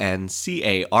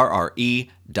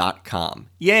AARONCARRE.com.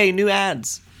 Yay, new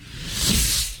ads.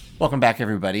 Welcome back,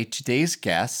 everybody. Today's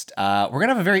guest, we're going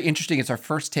to have a very interesting, it's our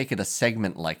first take at a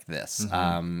segment like this.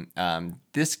 Mm-hmm.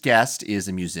 This guest is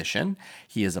a musician.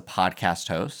 He is a podcast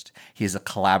host. He is a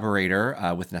collaborator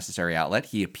with Necessary Outlet.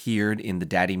 He appeared in the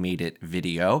Daddy Made It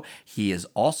video. He is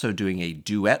also doing a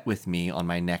duet with me on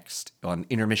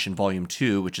Intermission Volume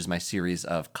 2, which is my series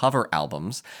of cover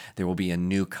albums. There will be a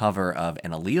new cover of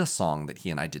an Aaliyah song that he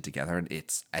and I did together. And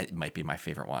it might be my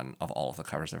favorite one of all of the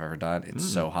covers I've ever done. It's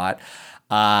so hot.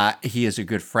 He is a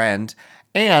good friend.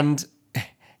 And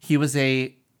he was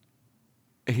a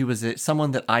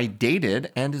someone that I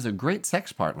dated and is a great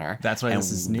sex partner. That's why and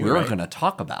this is new, We're right? going to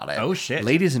talk about it. Oh, shit.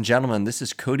 Ladies and gentlemen, this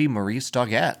is Cody Maurice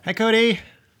Doggett. Hi, Cody.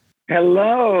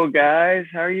 Hello, guys.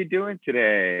 How are you doing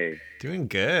today? Doing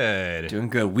good. Doing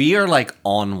good. We are like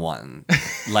on one.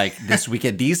 Like this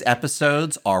weekend, these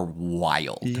episodes are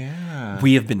wild. Yeah.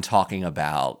 We have been talking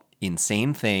about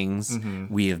insane things.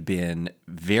 We have been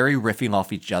very riffing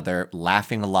off each other,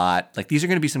 laughing a lot. Like these are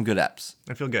going to be some good eps.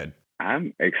 I feel good.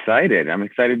 I'm excited. I'm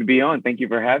excited to be on. Thank you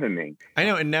for having me. I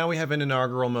know, and now we have an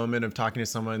inaugural moment of talking to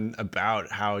someone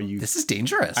about how you. This is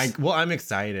dangerous. I'm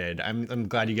excited. I'm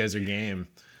glad you guys are game.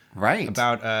 Right.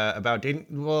 About dating.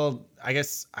 Well, I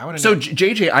guess I want to So know.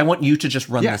 JJ, I want you to just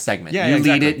run Yeah. the segment. Yeah, you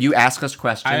exactly. lead it. You ask us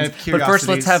questions. I have But first,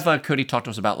 let's curiosities. have Cody talk to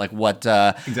us about like what.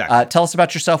 Exactly. Tell us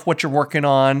about yourself. What you're working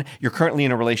on. You're currently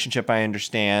in a relationship. I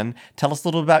understand. Tell us a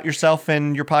little about yourself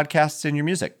and your podcasts and your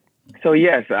music. So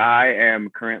yes, I am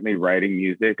currently writing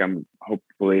music. I'm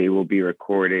hopefully will be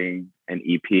recording an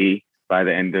EP by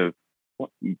the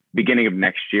beginning of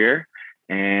next year,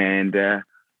 and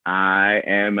I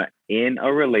am in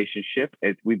a relationship.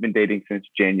 We've been dating since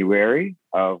January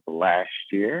of last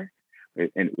year,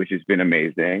 which has been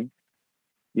amazing.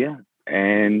 Yeah,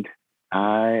 and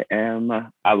I am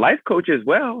a life coach as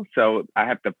well, so I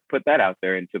have to put that out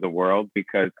there into the world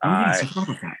because I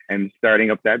am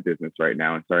starting up that business right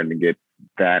now and starting to get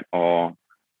that all,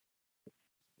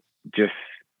 just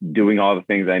doing all the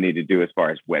things I need to do as far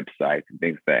as websites and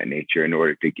things of that nature in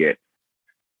order to get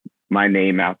my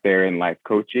name out there in life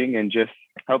coaching and just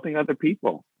helping other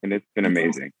people. And it's been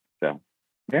amazing. So,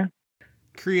 yeah.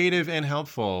 Creative and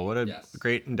helpful. What a Yes.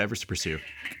 great endeavors to pursue.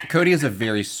 Cody is a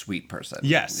very sweet person.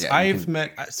 Yes, Yeah, I've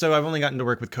only gotten to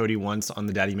work with Cody once on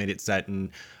the Daddy Made It set, and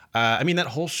I mean that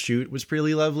whole shoot was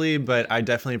really lovely. But I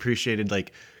definitely appreciated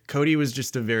like Cody was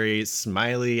just a very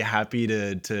smiley, happy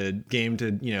to game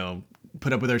to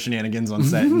put up with our shenanigans on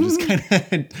set and just kind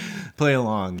of play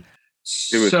along.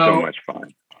 It was so much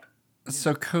fun.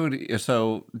 So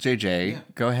JJ,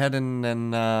 go ahead and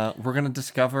then we're gonna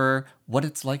discover what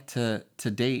it's like to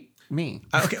date me.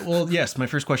 Okay, well, yes. My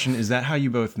first question is that how you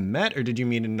both met, or did you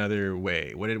meet another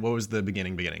way? What was the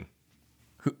beginning? Do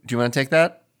you want to take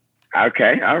that?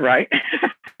 Okay, all right.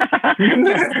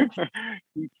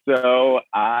 So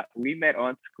we met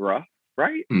on Scruff,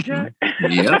 right? Jack?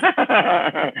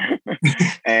 Yep.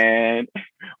 And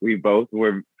we both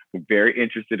were very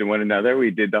interested in one another.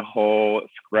 We did the whole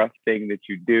Scruff thing that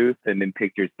you do, sending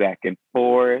pictures back and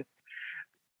forth,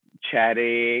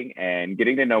 chatting and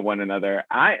getting to know one another.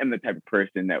 I am the type of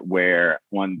person that where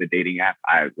on the dating app,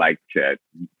 I like to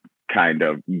kind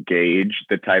of gauge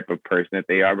the type of person that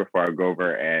they are before I go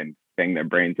over and bang their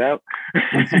brains out.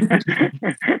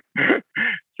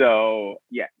 So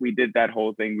yeah, we did that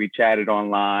whole thing. We chatted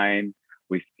online.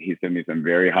 He sent me some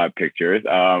very hot pictures.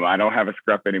 I don't have a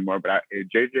Scruff anymore, but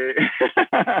JJ,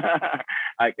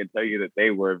 I can tell you that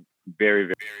they were very,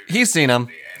 very. He's seen him.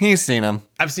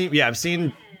 I've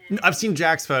seen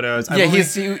Jack's photos.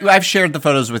 I've shared the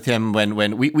photos with him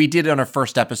when we did it on our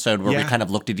first episode where we Yeah. kind of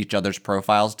looked at each other's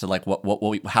profiles to like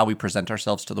how we present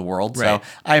ourselves to the world. Right. So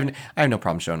I have no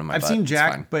problem showing him my I've butt. seen It's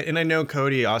Jack, fine. and I know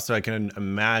Cody also. I can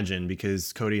imagine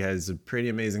because Cody has a pretty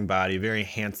amazing body, very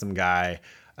handsome guy.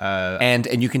 And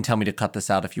you can tell me to cut this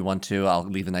out if you want to. I'll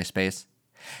leave a nice space.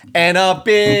 And a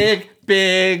big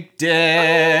dick.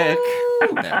 There.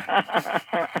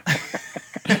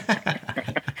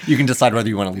 You can decide whether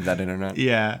you want to leave that in or not.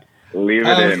 Yeah, Leave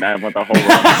it in. I want the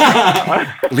whole run.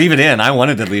 Leave it in. I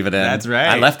wanted to leave it in. that's right.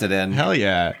 I left it in. Hell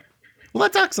yeah. Well,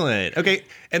 that's excellent. Okay,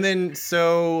 and then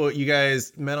so you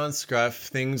guys met on Scruff.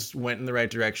 Things went in the right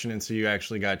direction, and so you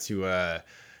actually got to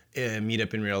meet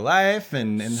up in real life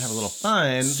and have a little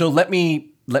fun. So let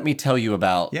me tell you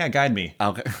about. Yeah, guide me.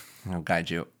 I'll guide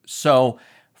you. So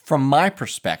from my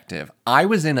perspective, I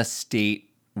was in a state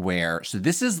where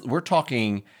we're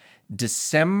talking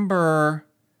December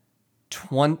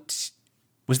 20.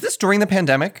 Was this during the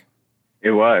pandemic?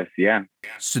 It was, yeah.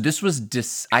 So this was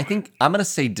I think I'm gonna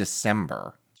say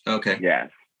December. Okay. Yes.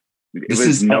 It This was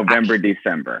is- November,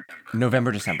 December.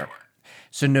 November, December.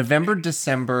 So November,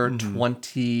 December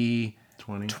 2020.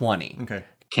 20. Okay.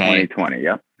 Okay. 2020,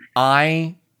 yep.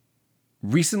 I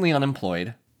recently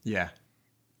unemployed. Yeah.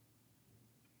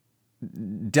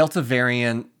 Delta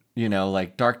variant,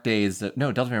 like dark days.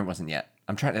 No, Delta variant wasn't yet.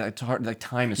 I'm trying. It's hard. Like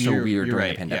time is so weird You're during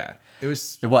right. the pandemic. Yeah. It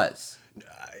was. It was.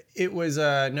 It was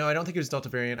no, I don't think it was Delta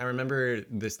variant. I remember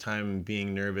this time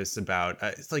being nervous about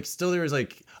it's like still there was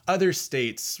like other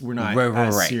states were not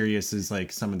as serious as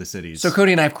like some of the cities. So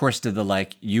Cody and I, of course, did the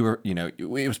like you were, you know, it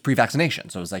was pre-vaccination,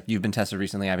 so it was like you've been tested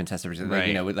recently, I've been tested recently, like,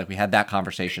 you know, like we had that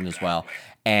conversation as well,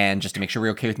 and just to make sure we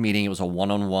were okay with meeting, it was a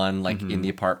one-on-one like in the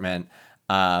apartment,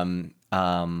 but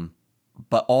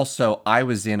also I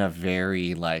was in a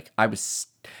very like I was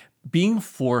being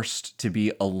forced to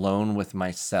be alone with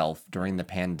myself during the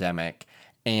pandemic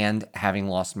and having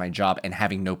lost my job and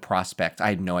having no prospect. I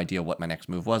had no idea what my next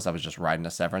move was. I was just riding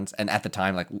a severance. And at the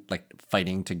time, like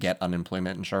fighting to get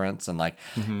unemployment insurance. And like,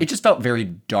 it just felt very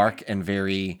dark and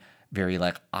very, very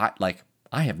like,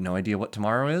 I have no idea what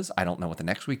tomorrow is. I don't know what the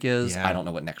next week is. I don't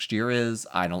know what next year is.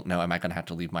 I don't know. Am I going to have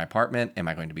to leave my apartment? Am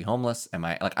I going to be homeless?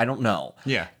 I don't know.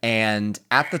 Yeah. And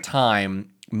at the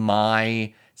time,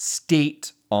 my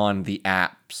state on the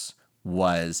apps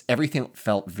was everything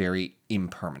felt very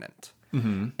impermanent.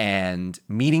 And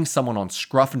meeting someone on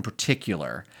Scruff in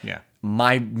particular,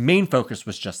 my main focus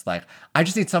was just like, I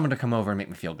just need someone to come over and make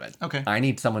me feel good. Okay. I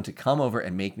need someone to come over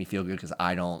and make me feel good because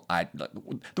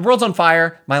the world's on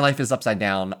fire. My life is upside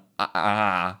down.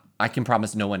 I can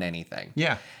promise no one anything.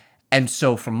 Yeah. And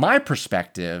so from my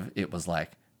perspective, it was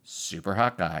like super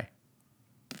hot guy,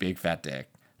 big fat dick,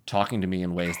 talking to me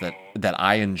in ways that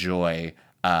I enjoy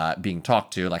being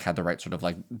talked to, like had the right sort of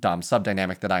like dom sub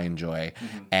dynamic that I enjoy,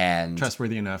 and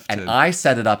trustworthy enough. And I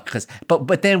set it up because,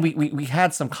 but then we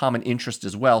had some common interest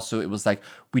as well. So it was like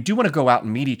we do want to go out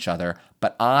and meet each other,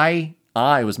 but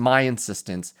it was my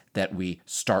insistence that we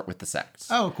start with the sex.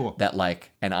 Oh, cool. That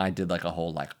like, and I did like a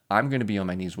whole like, I'm going to be on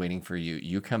my knees waiting for you.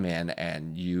 You come in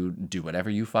and you do whatever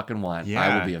you fucking want. Yeah.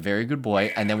 I will be a very good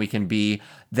boy. And then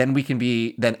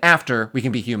after we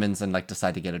can be humans and like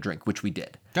decide to get a drink, which we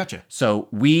did. Gotcha. So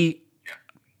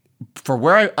for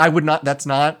where I would not, that's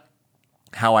not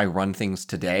how I run things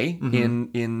today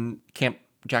in Camp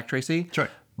Jack Tracy. Sure.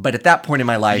 But at that point in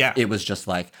my life, it was just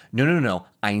like, no.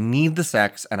 I need the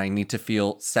sex and I need to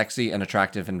feel sexy and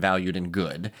attractive and valued and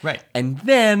good. Right. And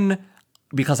then,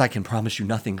 because I can promise you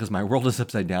nothing because my world is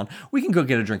upside down, we can go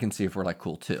get a drink and see if we're like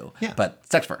cool too. Yeah. But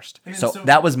sex first. So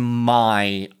that was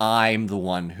I'm the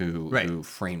one who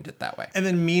framed it that way. And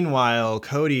then meanwhile,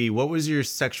 Cody, what was your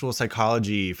sexual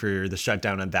psychology for the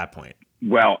shutdown at that point?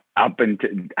 Well, I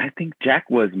think Jack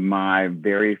was my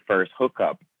very first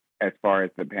hookup as far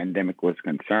as the pandemic was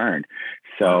concerned.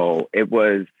 So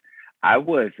I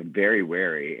was very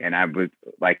wary, and I was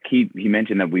like, he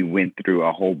mentioned that we went through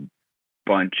a whole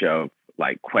bunch of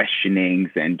like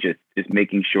questionings and just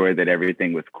making sure that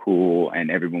everything was cool and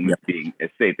everyone was being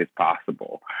as safe as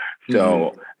possible.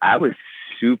 So I was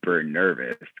super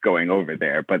nervous going over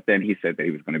there, but then he said that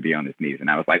he was going to be on his knees, and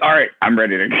I was like, all right, I'm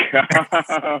ready to go.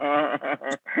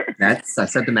 I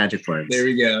said the magic words. There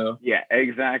we go. Yeah,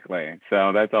 exactly.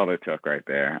 So that's all it took right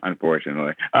there,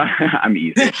 unfortunately. I'm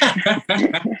easy.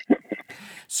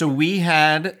 So we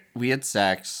had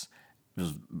sex. It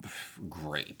was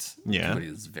great. Yeah. Cody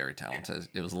is very talented.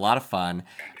 It was a lot of fun.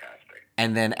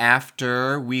 And then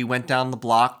after we went down the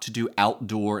block to do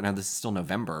outdoor, now this is still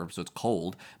November, so it's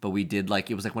cold, but we did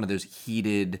it was like one of those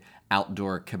heated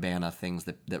outdoor cabana things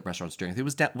that restaurants do. I think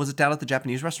was it down at the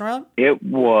Japanese restaurant? It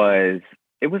was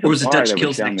a Or was it bar Dutch that was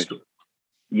Kills down next the- door?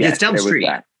 Yes, it's down the it was street.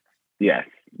 that. Yes.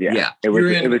 Yeah. Yeah. It was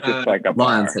You're in, just like a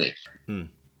Lion bar. City.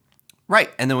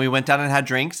 Right. And then we went down and had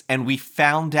drinks, and we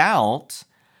found out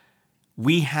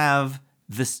we have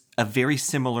a very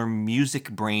similar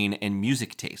music brain and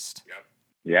music taste.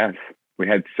 Yes. We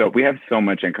have so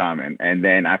much in common. And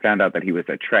then I found out that he was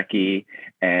a Trekkie,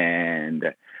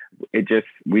 and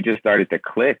we just started to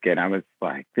click, and I was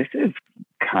like, this is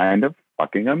kind of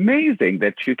fucking amazing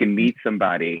that you can meet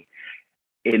somebody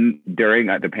during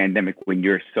the pandemic when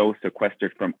you're so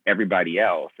sequestered from everybody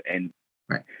else. And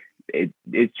it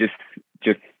just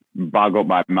boggled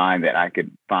my mind that I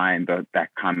could find that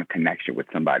kind of connection with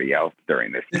somebody else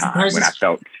during this time when I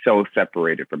felt so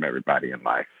separated from everybody in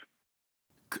life.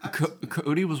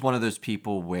 Cody was one of those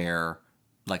people where,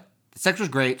 like, the sex was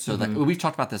great. So, like, we've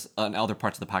talked about this on other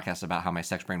parts of the podcast about how my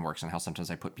sex brain works and how sometimes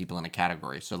I put people in a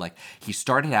category. So, like, he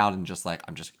started out and just like,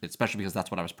 especially because that's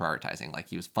what I was prioritizing. Like,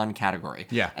 he was fun category.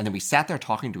 Yeah. And then we sat there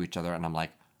talking to each other, and I'm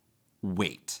like,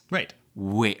 wait, and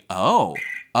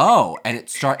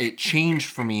it changed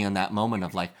for me in that moment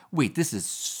of like, wait, this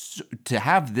is to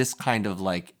have this kind of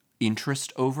like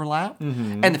interest overlap,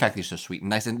 and the fact that he's so sweet and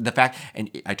nice, and the fact,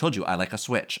 and I told you I like a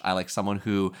switch. I like someone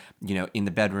who, you know, in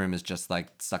the bedroom is just like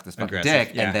suck this fucking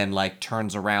dick, and then like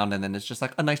turns around and then it's just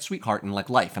like a nice sweetheart in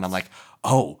like life, and I'm like,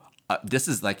 this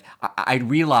is like, I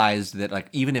realized that like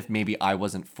even if maybe I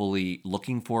wasn't fully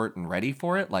looking for it and ready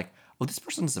for it, like, well, this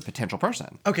person's a potential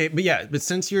person. Okay, but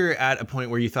since you're at a point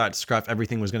where you thought Scruff,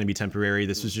 everything was going to be temporary,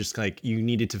 this was just like you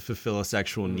needed to fulfill a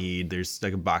sexual need. There's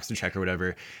like a box to check or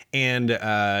whatever, and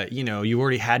you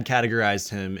already had categorized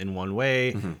him in one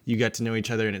way. You got to know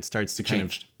each other, and it starts to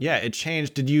Changed. it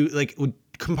changed. Did you like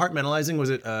compartmentalizing?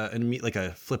 Was it like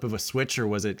a flip of a switch, or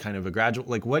was it kind of a gradual?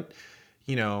 Like what,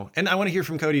 And I want to hear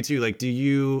from Cody too. Like, do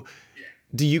you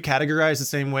categorize the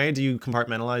same way? Do you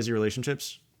compartmentalize your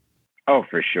relationships? Oh,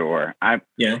 for sure.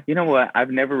 You know what?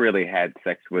 I've never really had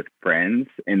sex with friends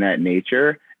in that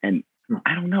nature. And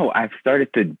I don't know. I've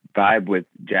started to vibe with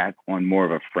Jack on more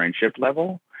of a friendship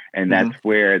level. And that's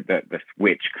where the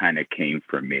switch kind of came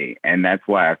for me. And that's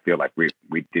why I feel like we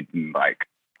didn't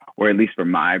or at least from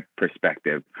my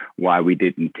perspective, why we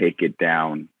didn't take it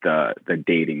down the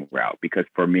dating route. Because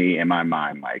for me, in my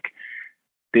mind,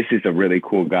 this is a really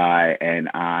cool guy. And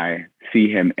I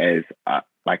see him as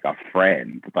like a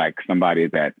friend, like somebody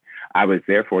that I was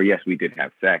there for. Yes, we did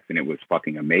have sex and it was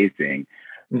fucking amazing,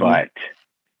 but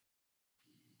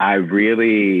I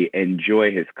really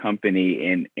enjoy his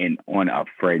company in on a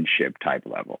friendship type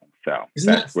level. So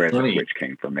that's where the switch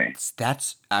came for me.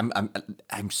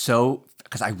 I'm so,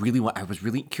 because I was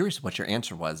really curious what your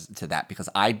answer was to that, because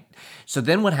so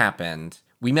then what happened?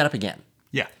 We met up again.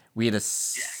 Yeah. We had a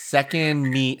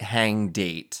second meet hang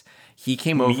date. He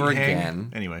came over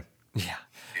again. Anyway. Yeah.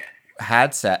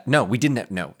 Had set. No, we didn't.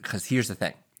 No, because here's the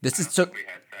thing. This is so.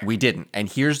 We didn't. And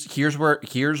here's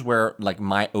where like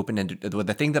my open-ended,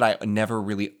 the thing that I never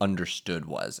really understood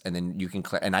was, and then you can,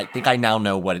 and I think I now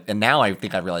know what it, and now I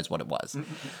think I realize what it was.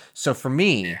 So for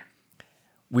me,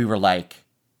 we were like,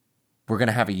 we're going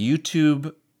to have we're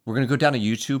going to go down a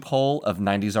YouTube hole of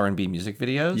 90s R&B music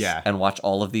videos. Yeah. And watch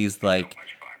all of these like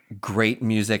great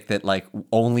music that like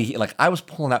only, like I was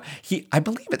pulling out. I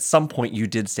believe at some point you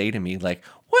did say to me like,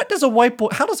 how does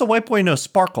a white boy know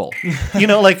Sparkle?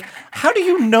 Like, how do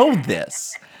you know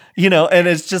this? And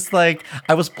it's just like,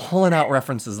 I was pulling out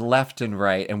references left and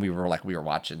right, and we were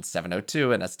watching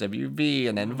 702 and SWV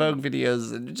and En Vogue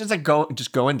videos, and just like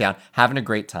going down, having a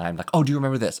great time. Like, oh, do you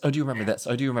remember this? Oh, do you remember this?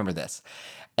 Oh, do you remember this?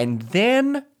 And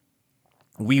then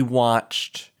we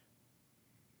watched.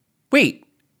 Wait,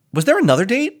 was there another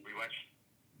date?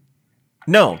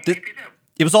 No,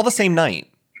 it was all the same night.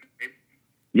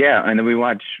 Yeah, and then we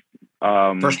watched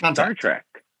First Contact. Star Trek.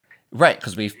 Right,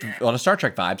 because we on a Star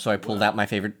Trek vibe, so I pulled out my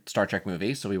favorite Star Trek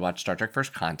movie. So we watched Star Trek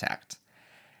First Contact.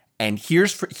 And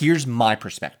here's my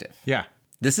perspective. Yeah.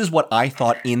 This is what I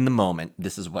thought in the moment.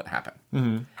 This is what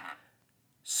happened.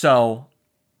 So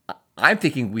I'm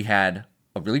thinking we had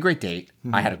a really great date.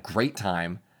 I had a great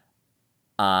time.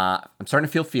 I'm starting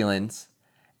to feel feelings.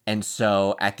 And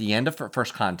so at the end of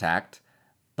First Contact,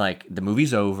 like the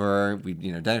movie's over, we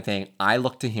done everything. I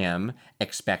looked to him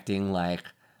expecting like,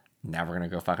 now we're gonna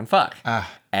go fucking fuck.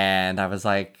 And I was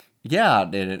like, yeah.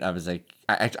 And I was like,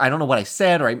 I don't know what I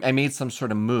said, or I made some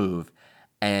sort of move.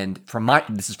 And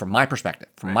this is from my perspective.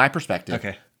 From my perspective,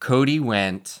 Okay. Cody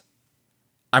went,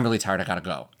 I'm really tired, I gotta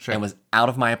go. Sure. And was out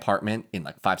of my apartment in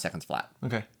like 5 seconds flat.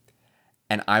 Okay.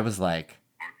 And I was like,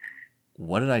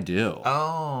 what did I do?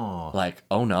 Oh. Like,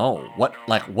 oh no. What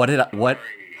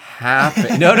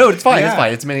happened? No, it's fine. Yeah.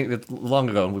 It's fine. It's long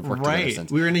ago, and we've worked together Right.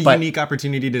 since. We were in a But- unique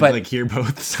opportunity to but- like hear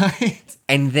both sides.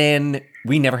 And then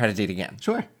we never had a date again.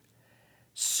 Sure.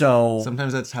 So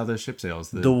Sometimes that's how the ship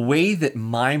sails. the way that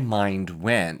my mind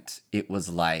went, it was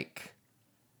like,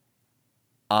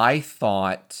 I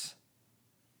thought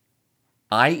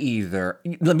let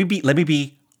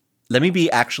me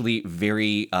be actually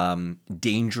very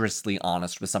dangerously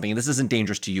honest with something. And this isn't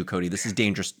dangerous to you, Cody. This is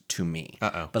dangerous to me.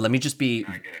 Uh-oh. But let me just be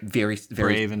very,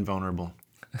 very Brave and vulnerable.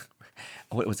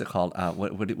 What was it called?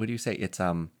 What do you say? It's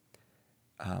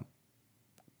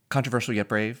controversial yet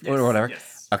brave, or whatever.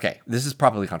 Yes. Okay, this is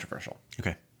probably controversial.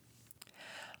 Okay.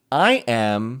 I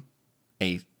am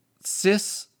a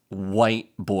cis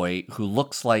white boy who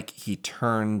looks like he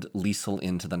turned Liesel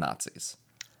into the Nazis.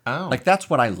 Oh. Like, that's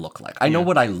what I look like. I know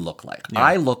what I look like. Yeah.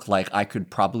 I look like I could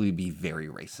probably be very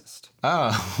racist.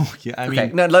 Oh. Yeah. I Okay,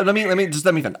 mean. no, let me finish.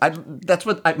 That's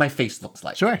what my face looks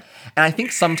like. Sure. And I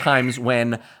think sometimes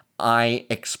when I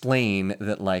explain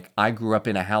that, like, I grew up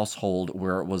in a household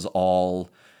where it was all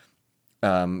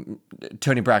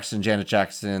Tony Braxton, Janet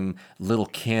Jackson, Lil'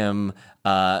 Kim,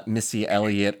 Missy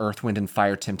Elliott, Earth, Wind and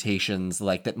Fire, Temptations,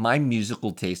 like that my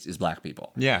musical taste is Black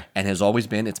people. Yeah. And has always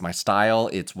been. It's my style.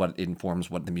 It's what informs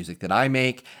what the music that I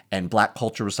make. And Black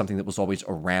culture was something that was always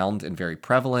around and very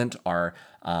prevalent. Our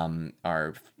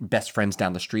best friends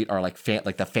down the street are like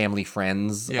the family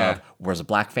friends Yeah. of where's a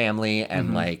Black family.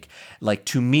 And like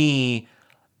to me,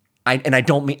 I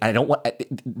don't want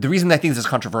the reason I think this is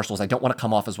controversial is I don't want to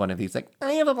come off as one of these like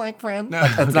I have a black friend. No,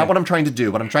 That's okay. not what I'm trying to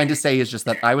do. What I'm trying to say is just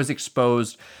that I was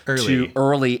exposed to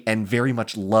early and very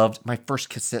much loved. My first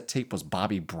cassette tape was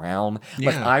Bobby Brown.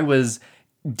 Like Yeah. I was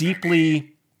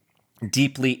deeply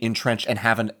entrenched and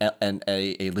have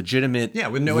a legitimate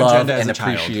with no love agenda as and a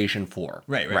child. appreciation for.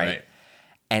 Right.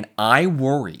 And I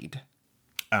worried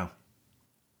Oh.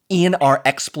 in our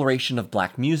exploration of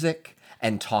black music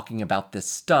and talking about this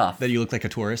stuff That you look like a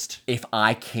tourist. if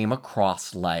I came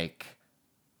across like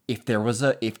if there was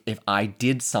a if I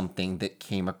did something that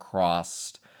came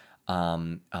across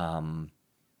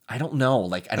I don't know,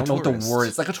 like I don't know what the tourist. word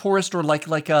is, like a tourist or like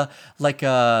a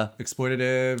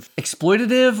Exploitative.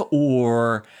 exploitative,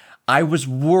 or I was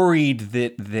worried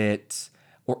that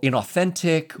or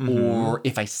inauthentic, or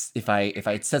if I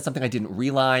had said something I didn't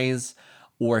realize,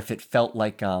 or if it felt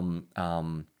like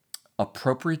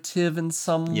appropriative in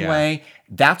some way.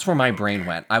 That's where my brain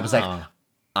went. I was like,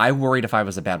 I worried if I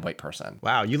was a bad white person.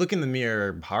 Wow, you look in the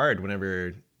mirror hard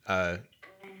whenever.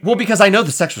 Well, because I know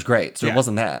the sex was great, so Yeah. it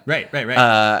wasn't that. Right.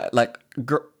 Like,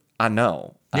 I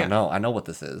know. Yeah. I know what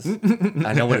this is.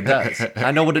 I know what it does.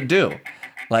 I know what it do.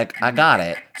 Like, I got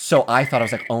it. So I thought, I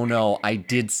was like, oh no, I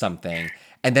did something.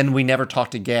 And then we never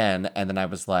talked again. And then I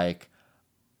was like,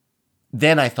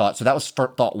 then I thought, so that was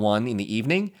thought one in the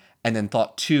evening. And then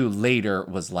thought two later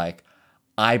was like,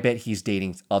 I bet he's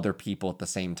dating other people at the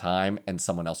same time and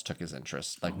someone else took his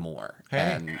interest like more.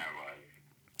 Hey.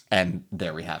 And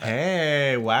there we have it.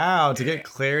 Hey, wow. To get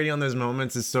clarity on those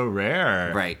moments is so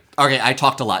rare. Right. Okay, I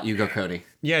talked a lot. You go, Cody.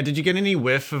 Yeah, did you get any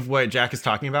whiff of what Jack is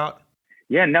talking about?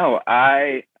 Yeah, no,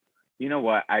 you know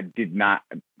what? I did not.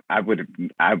 I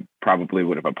probably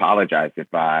would have apologized and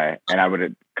I would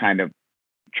have kind of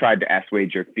tried to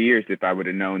assuage your fears if I would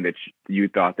have known that you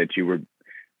thought that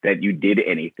you did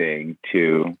anything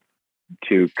to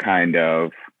kind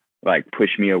of like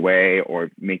push me away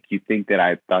or make you think that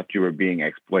I thought you were being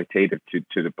exploitative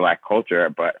to the Black culture.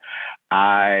 But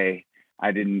I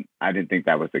didn't think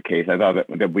that was the case. I thought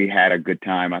that we had a good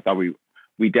time. I thought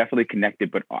we definitely connected,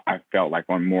 but I felt like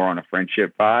more on a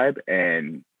friendship vibe.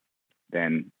 And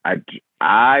then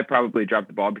I probably dropped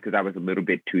the ball because I was a little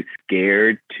bit too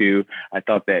scared to. I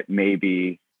thought that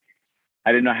maybe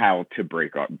I didn't know how to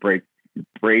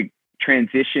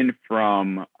transition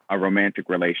from a romantic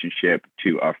relationship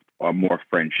to a more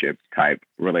friendship type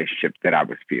relationship that I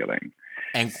was feeling.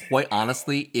 And quite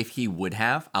honestly, if he would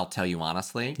have, I'll tell you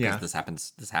honestly, because Yeah.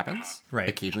 this happens. Right.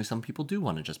 Occasionally some people do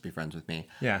want to just be friends with me.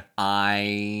 Yeah.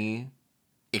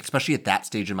 Especially at that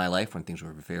stage in my life when things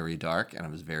were very dark and I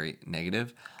was very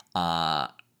negative,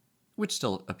 which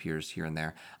still appears here and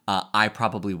there, I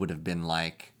probably would have been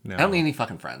like, No. I don't need any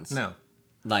fucking friends. No.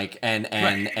 Like, and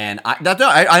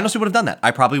I honestly would have done that. I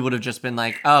probably would have just been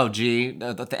like, oh, gee,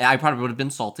 I probably would have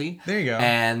been salty. There you go.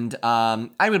 And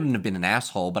I wouldn't have been an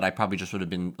asshole, but I probably just would have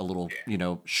been a little,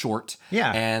 short.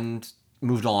 Yeah. And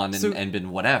moved on and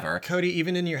been whatever. Cody,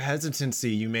 even in your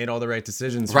hesitancy, you made all the right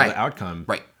decisions for Right. the outcome.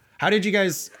 Right. How did you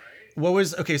guys?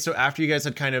 So after you guys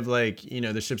had kind of like,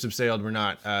 the ships have sailed, we're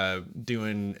not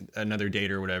doing another date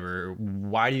or whatever.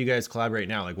 Why do you guys collaborate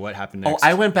now? Like, what happened next? Oh,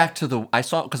 I went back to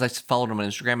because I followed him on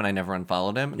Instagram and I never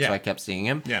unfollowed him. And so Yeah. I kept seeing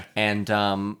him. Yeah. And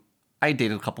I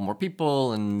dated a couple more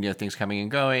people and, things coming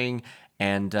and going.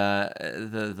 And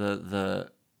there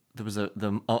was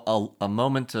a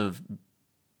moment of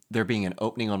there being an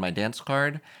opening on my dance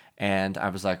card. And I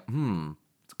was like,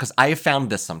 because I have found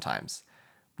this sometimes.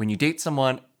 When you date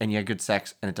someone and you have good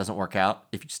sex and it doesn't work out,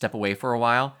 if you step away for a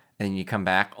while and then you come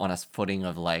back on a footing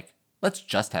of like, let's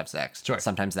just have sex. Sure.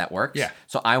 Sometimes that works. Yeah.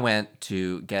 So I went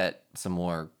to get some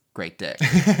more great dick.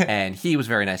 And he was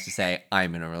very nice to say,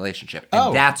 I'm in a relationship.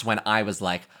 And that's when I was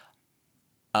like,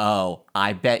 oh,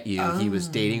 I bet you he was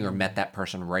dating or met that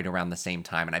person right around the same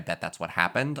time. And I bet that's what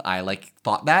happened. I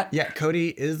thought that. Yeah, Cody,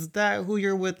 is that who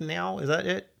you're with now? Is that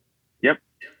it? Yep.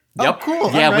 Oh, cool.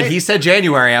 Yeah, All right. when he said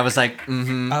January, I was like,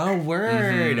 mm-hmm. Oh,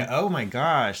 word. Oh my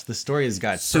gosh. The story has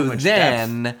got so So much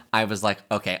then depth. I was like,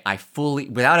 okay,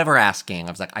 without ever asking,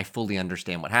 I was like, I fully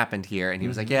understand what happened here. And he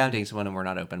was like, yeah, I'm dating someone and we're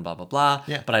not open, blah, blah, blah.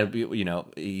 Yeah. But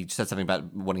he said something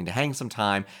about wanting to hang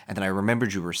sometime. And then I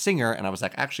remembered you were a singer. And I was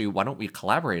like, actually, why don't we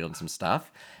collaborate on some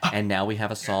stuff? And now we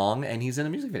have a song and he's in a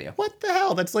music video. What the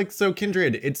hell? That's like so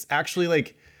kindred. It's actually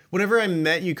like, whenever I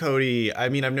met you, Cody, I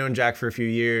mean, I've known Jack for a few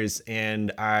years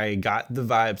and I got the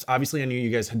vibes. Obviously, I knew you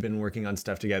guys had been working on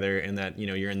stuff together and that,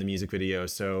 you're in the music video.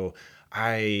 So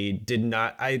I did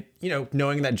not,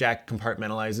 knowing that Jack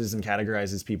compartmentalizes and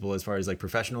categorizes people as far as like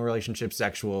professional relationships,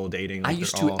 sexual, dating. I like,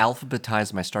 used they're to all-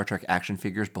 alphabetize my Star Trek action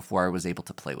figures before I was able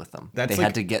to play with them. That's they like-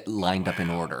 had to get lined up in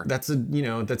order. That's a,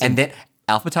 that's And a, then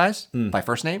alphabetized by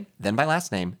first name, then by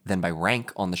last name, then by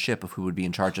rank on the ship of who would be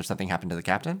in charge if something happened to the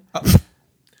captain.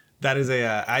 That is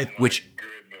Which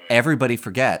everybody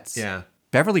forgets. Yeah.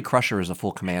 Beverly Crusher is a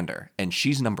full commander, and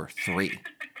she's number 3.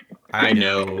 I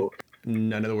know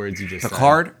none of the words you just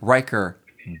Picard, Riker,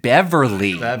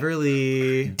 Beverly, said.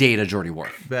 Beverly, Data, Geordi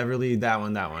Worf. Beverly, that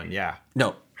one, yeah.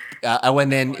 No.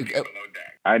 And then...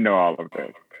 I know all of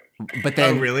this. But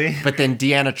then, really? But then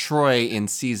Deanna Troi in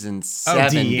season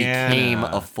 7 Deanna. became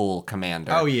a full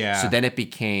commander. Oh, yeah. So then it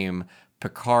became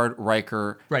Picard,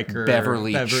 Riker,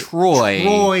 Beverly, Troi,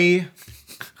 Troy.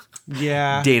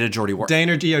 Yeah. Data, Geordi Worf.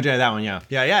 Dana DOJ, that one, yeah.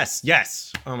 Yeah,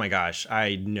 yes. Oh my gosh,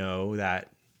 I know that,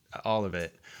 all of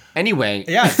it. Anyway,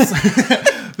 Yes.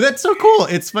 That's so cool.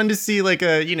 It's fun to see like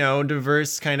a,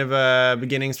 diverse kind of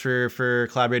beginnings for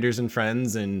collaborators and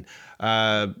friends. And,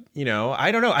 I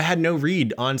don't know. I had no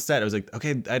read on set. I was like,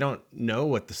 okay, I don't know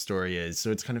what the story is.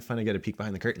 So it's kind of fun to get a peek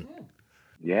behind the curtain.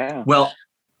 Yeah. Well,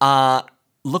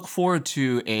 look forward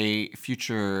to a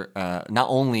future, not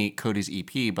only Cody's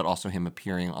EP, but also him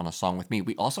appearing on a song with me.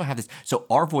 We also have this. So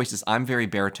our voices, I'm very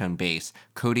baritone bass.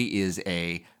 Cody is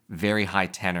a very high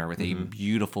tenor with a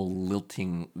beautiful,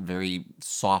 lilting, very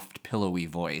soft, pillowy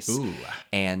voice. Ooh.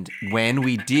 And when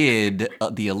we did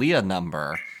the Aaliyah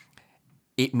number,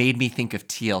 it made me think of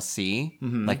TLC,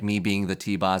 like me being the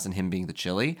T-Boz and him being the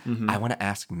Chili. I want to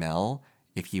ask Mel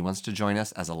if he wants to join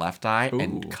us as a left eye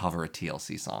and cover a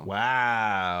TLC song.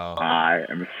 Wow. I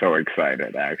am so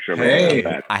excited, actually. Hey.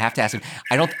 about that. I have to ask him.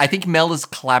 I think Mel has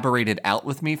collaborated out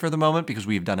with me for the moment because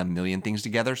we've done a million things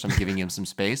together, so I'm giving him some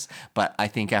space. But I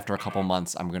think after a couple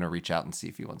months, I'm going to reach out and see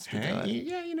if he wants to do it.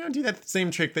 Yeah, do that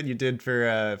same trick that you did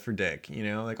for Dick.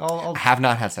 Like I'll I have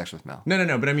not had sex with Mel.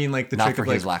 No, but I mean like the Not trick for of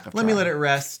like, his lack of let me trying. let it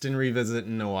rest and revisit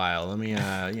in a while. Let me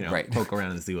Right. poke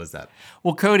around and see what's up.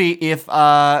 Well, Cody, if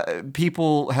people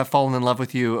have fallen in love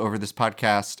with you over this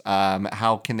podcast,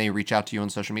 how can they reach out to you on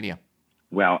social media?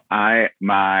 Well, I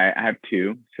have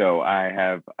 2. So I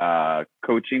have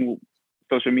coaching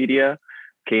social media,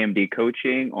 KMD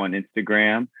Coaching on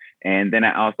Instagram. And then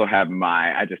I also have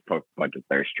I just post a bunch of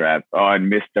thirst traps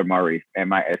on Mr. Maurice,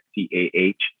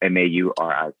 MISTAHMAURICE.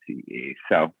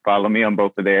 So follow me on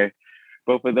both of those,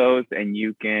 and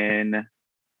you can,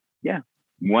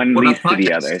 one What leads about to the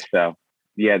podcasts? other. So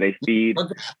yeah, they feed.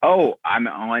 Oh, I'm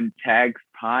on Tag's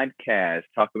podcast,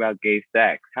 Talk About Gay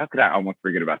Sex. How could I almost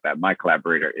forget about that? My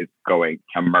collaborator is going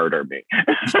to murder me.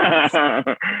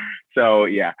 So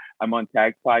yeah, I'm on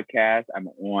Tag's podcast. I'm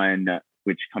on,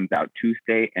 which comes out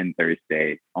Tuesday and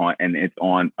Thursday and it's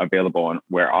available on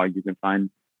where all you can find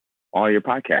all your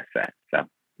podcasts at. So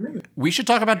We should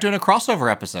talk about doing a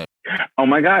crossover episode. oh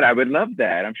my God, I would love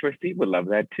that. I'm sure Steve would love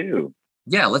that too.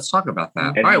 yeah, let's talk about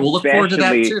that. And All right, we'll look forward to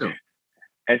that especially- too.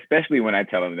 Especially when I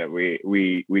tell him that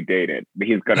we dated.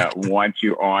 He's gonna want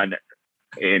you on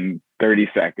in 30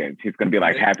 seconds. He's gonna be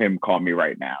like, have him call me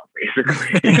right now,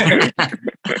 basically.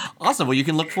 Awesome. Well, you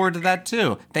can look forward to that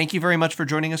too. Thank you very much for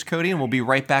joining us, Cody, and we'll be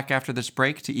right back after this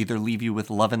break to either leave you with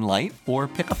love and light or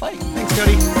pick a fight. Thanks,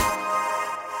 Cody.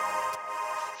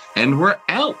 And we're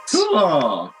out.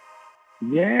 Cool.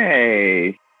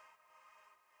 Yay.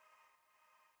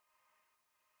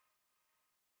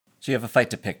 So you have a fight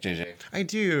to pick, JJ. I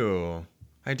do.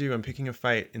 I'm picking a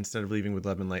fight instead of leaving with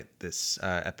love and light this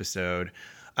episode.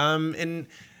 And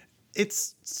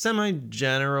it's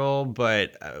semi-general,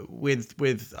 but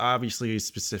with obviously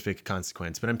specific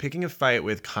consequence. But I'm picking a fight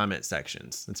with comment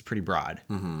sections. That's pretty broad.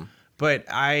 Mm-hmm. But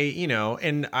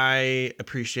and I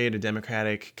appreciate a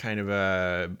democratic kind of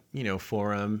a,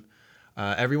 forum.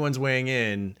 Everyone's weighing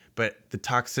in, but the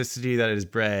toxicity that is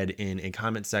bred in a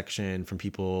comment section from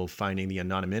people finding the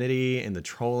anonymity and the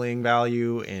trolling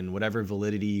value and whatever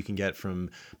validity you can get from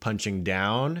punching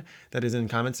down that is in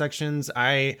comment sections.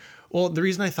 The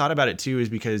reason I thought about it too is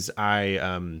because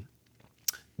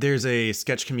there's a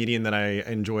sketch comedian that I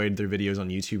enjoyed their videos on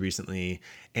YouTube recently,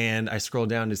 and I scrolled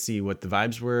down to see what the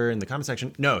vibes were in the comment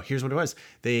section. No, here's what it was.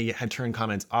 They had turned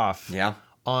comments off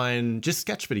on just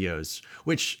sketch videos,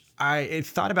 which I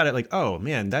thought about it like, oh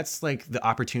man, that's like the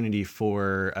opportunity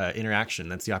for interaction.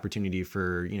 That's the opportunity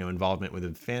for, involvement with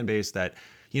a fan base that,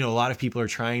 a lot of people are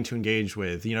trying to engage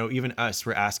with. Even us,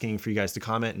 we're asking for you guys to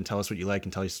comment and tell us what you like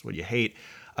and tell us what you hate.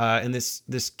 And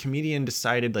this comedian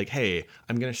decided like, hey,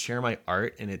 I'm going to share my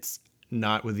art, and it's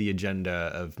not with the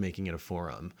agenda of making it a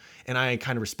forum. And I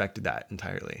kind of respected that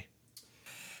entirely.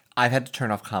 I've had to turn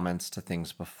off comments to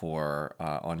things before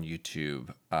on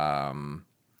YouTube.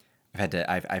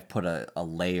 I've put a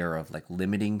layer of like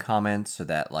limiting comments so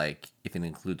that like if it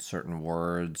includes certain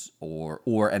words or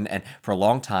and for a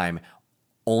long time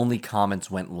only comments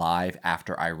went live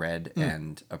after I read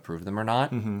and approved them or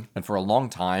not. And for a long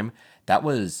time, that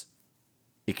was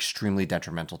extremely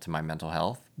detrimental to my mental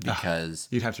health because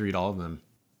You'd have to read all of them.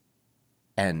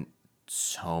 and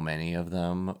so many of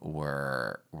them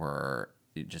were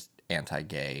just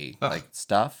anti-gay like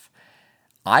stuff.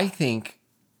 I think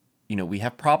we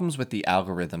have problems with the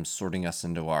algorithm sorting us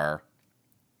into our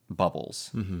bubbles.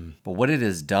 But what it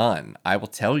has done, I will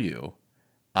tell you,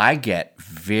 I get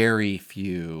very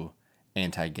few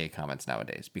anti-gay comments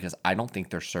nowadays because I don't think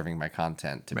they're serving my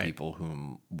content to people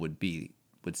whom would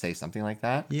say something like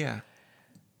that. Yeah.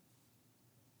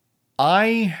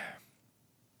 I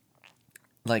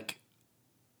like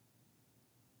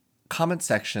comment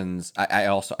sections. I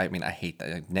hate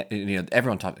that.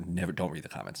 Everyone don't read the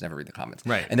comments. Never read the comments.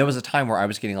 Right. And there was a time where I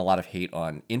was getting a lot of hate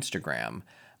on Instagram,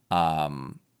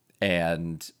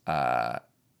 and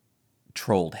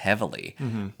trolled heavily.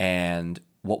 And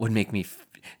what would make me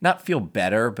not feel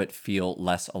better, but feel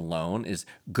less alone is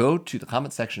go to the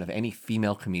comment section of any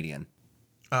female comedian.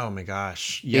 Oh my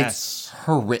gosh. Yes.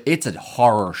 It's a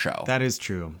horror show. That is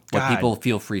true. What God. people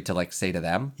feel free to say to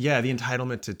them. Yeah, the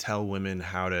entitlement to tell women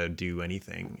how to do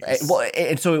anything. Well,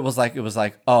 and so it was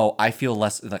like, oh, I feel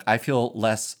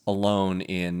less alone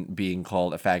in being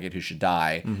called a faggot who should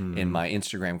die in my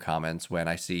Instagram comments when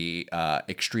I see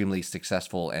extremely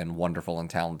successful and wonderful and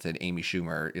talented Amy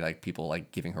Schumer, people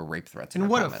giving her rape threats in and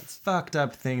her what comments. a fucked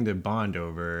up thing to bond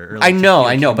over. Or I to know,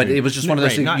 feel but kindred. it was just one of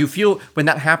those Right, things. You feel when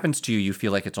that happens to you, you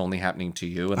feel like it's only happening to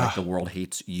you, and the world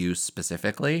hates you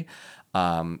specifically.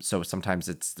 So sometimes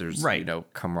there's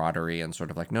camaraderie and sort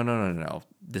of no.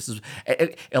 This is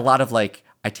a lot of I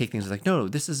take things no,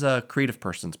 this is a creative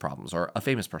person's problems or a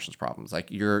famous person's problems.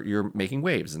 You're making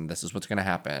waves, and this is what's going to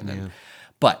happen.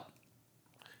 But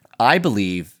I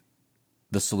believe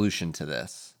the solution to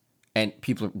this, and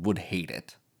people would hate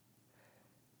it,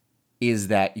 is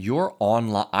that your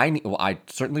online... I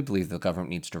certainly believe the government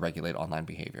needs to regulate online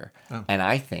behavior. And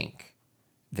I think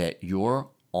that your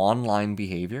online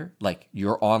behavior,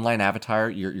 your online avatar,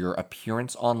 your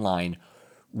appearance online,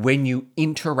 when you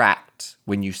interact,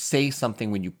 when you say something,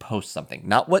 when you post something,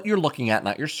 not what you're looking at,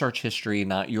 not your search history,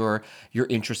 not your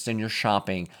interest in your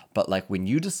shopping, but when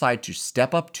you decide to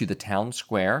step up to the town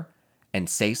square and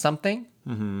say something,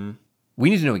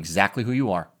 we need to know exactly who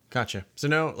you are. Gotcha. So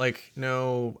no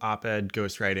op-ed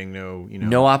ghostwriting,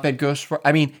 No op-ed ghostwriting.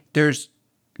 I mean, there's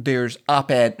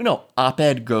op-ed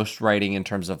ghostwriting in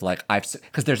terms of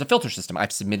because there's a filter system.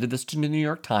 I've submitted this to the New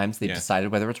York Times. They've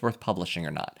decided whether it's worth publishing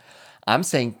or not. I'm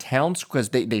saying town square,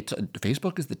 because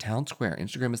Facebook is the town square,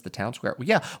 Instagram is the town square. Well,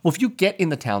 yeah. Well, if you get in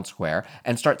the town square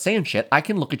and start saying shit, I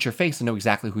can look at your face and know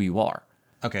exactly who you are.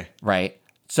 Okay. Right.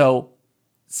 So.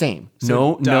 Same.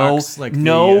 So docs,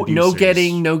 no abusers.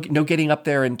 getting up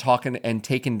there and talking and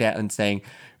taking down and saying,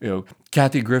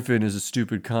 Kathy Griffin is a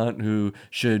stupid cunt who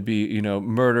should be,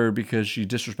 murdered because she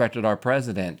disrespected our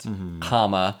president,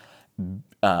 comma,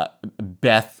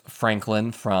 Beth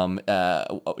Franklin from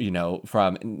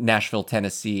Nashville,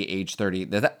 Tennessee, age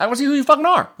 30. I want to see who you fucking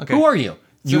are. Okay. Who are you?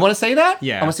 You want to say that?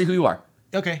 Yeah. I want to see who you are.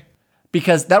 Okay.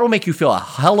 Because that'll make you feel a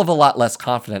hell of a lot less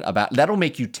confident that'll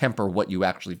make you temper what you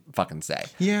actually fucking say.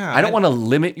 Yeah. I don't want to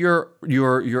limit your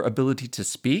ability to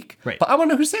speak, right, but I want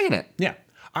to know who's saying it. Yeah.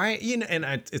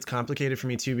 It's complicated for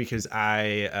me too because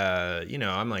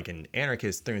I'm an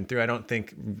anarchist through and through. I don't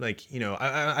think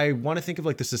I want to think of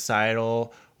the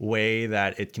societal way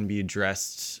that it can be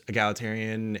addressed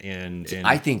egalitarian and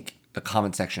I think the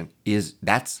comment section is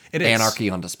anarchy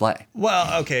on display.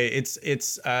 Well, okay,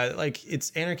 it's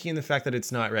anarchy in the fact that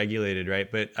it's not regulated, right?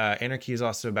 But anarchy is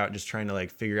also about just trying to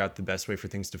figure out the best way for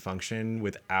things to function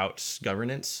without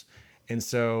governance. And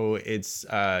so it's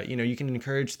you can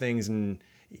encourage things and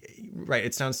right,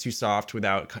 it sounds too soft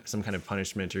without some kind of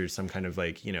punishment or some kind of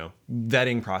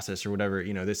vetting process or whatever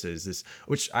this is,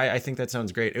 which I think that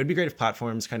sounds great. It would be great if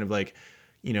platforms kind of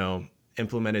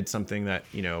implemented something that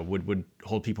would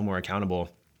hold people more accountable.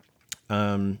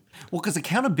 Well, because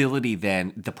accountability,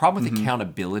 then the problem with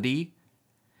accountability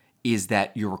is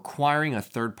that you're requiring a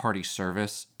third-party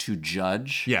service to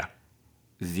judge. Yeah,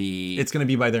 it's going to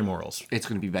be by their morals. It's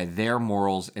going to be by their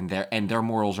morals, and their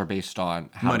morals are based on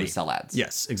how Money. to sell ads.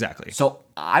 Yes, exactly. So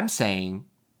I'm saying,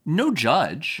 no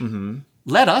judge.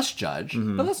 Let us judge,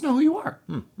 but let's know who you are.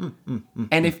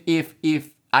 And if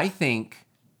I think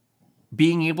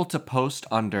being able to post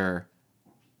under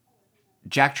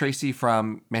Jack Tracy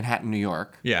from Manhattan, New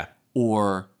York, yeah,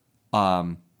 or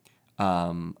Darth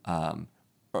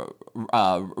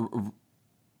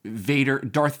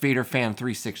Vader fan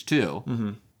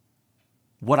 362,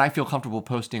 what I feel comfortable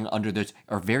posting under those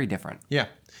are very different. Yeah.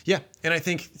 Yeah. And I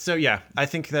think so. Yeah. I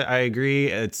think that I agree.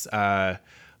 It's,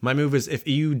 my move is if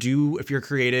you're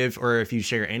creative or if you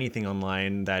share anything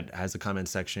online that has a comment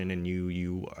section and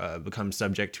you become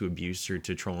subject to abuse or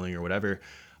to trolling or whatever,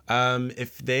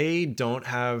 if they don't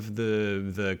have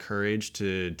the courage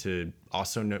to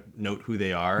also note who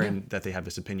they are and that they have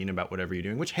this opinion about whatever you're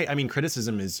doing, which, hey, I mean,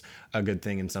 criticism is a good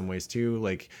thing in some ways too.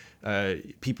 Like,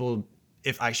 people,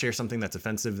 if I share something that's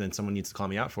offensive, then someone needs to call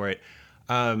me out for it.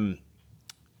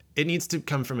 It needs to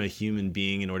come from a human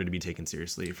being in order to be taken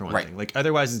seriously, for one thing. Like,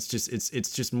 otherwise it's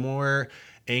just more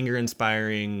anger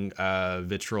inspiring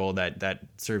vitriol that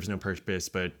serves no purpose,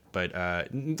 but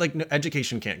like, no,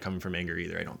 education can't come from anger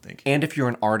either, I don't think. And if you're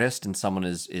an artist and someone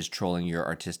is trolling your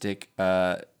artistic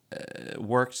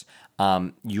works,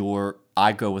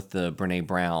 I go with the Brene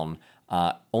Brown,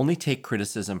 only take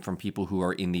criticism from people who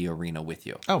are in the arena with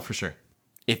you. Oh, for sure.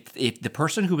 If the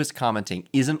person who is commenting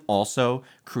isn't also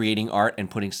creating art and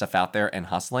putting stuff out there and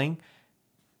hustling,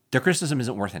 their criticism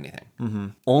isn't worth anything. Mm-hmm.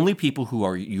 Only people who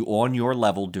are on your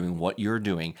level doing what you're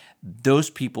doing, those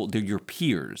people, they're your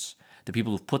peers, the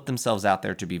people who've put themselves out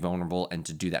there to be vulnerable and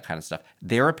to do that kind of stuff.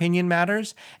 Their opinion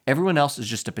matters. Everyone else is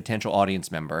just a potential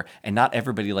audience member, and not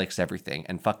everybody likes everything,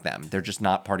 and fuck them. They're just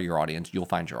not part of your audience. You'll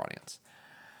find your audience.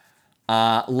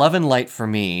 Love and light for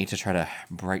me, to try to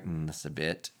brighten this a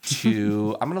bit,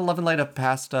 I'm going to love and light a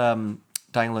past Dying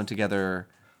Alone Together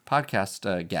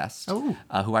podcast guest who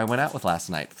I went out with last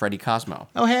night, Freddie Cosmo.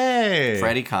 Oh, hey!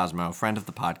 Freddie Cosmo, friend of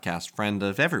the podcast, friend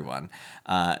of everyone,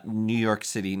 New York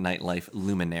City nightlife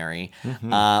luminary.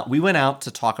 Mm-hmm. We went out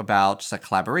to talk about just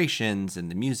collaborations in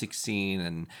the music scene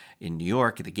and in New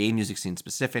York, the gay music scene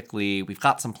specifically. We've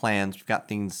got some plans. We've got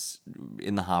things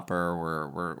in the hopper.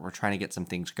 We're trying to get some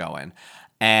things going.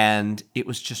 And it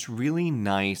was just really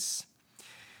nice.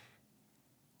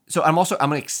 So I'm going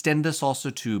to extend this also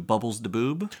to Bubbles the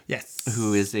Boob. Yes.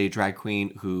 Who is a drag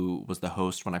queen who was the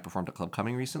host when I performed at Club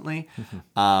Cumming recently.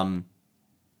 Mm-hmm.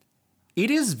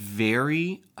 It is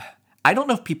very, I don't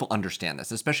know if people understand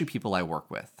this, especially people I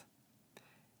work with.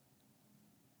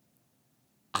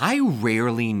 I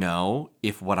rarely know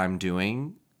if what I'm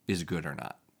doing is good or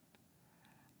not.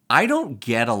 I don't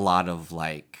get a lot of,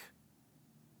 like,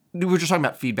 we were just talking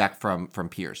about feedback from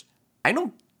peers. I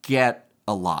don't get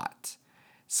a lot.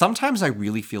 Sometimes I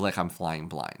really feel like I'm flying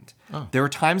blind. Oh. There are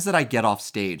times that I get off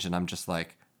stage and I'm just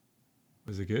like,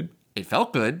 was it good? It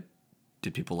felt good.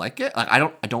 Did people like it? Like, I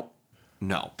don't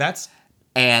know.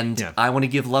 Yeah. I want to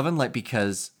give love and light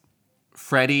because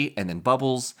Freddie and then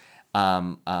Bubbles,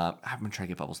 I'm gonna try to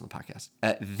get Bubbles on the podcast.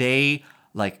 They,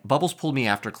 like, Bubbles pulled me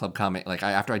after Club Comic, like,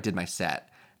 after I did my set,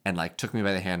 and, like, took me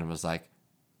by the hand and was like,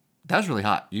 that was really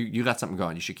hot. You got something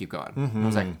going. You should keep going. Mm-hmm. And I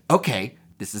was like, okay.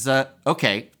 This is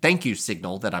thank you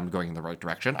signal that I'm going in the right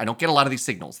direction. I don't get a lot of these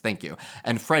signals. Thank you.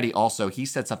 And Freddie also, he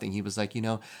said something. He was like,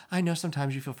 I know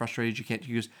sometimes you feel frustrated. You can't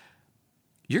use.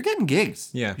 You're getting gigs.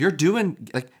 Yeah. You're doing,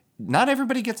 like, not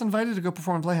everybody gets invited to go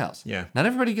perform in Playhouse. Yeah. Not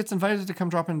everybody gets invited to come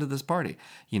drop into this party.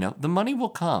 The money will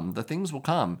come. The things will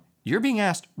come. You're being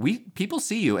asked. People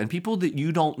see you, and people that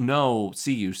you don't know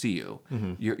see you.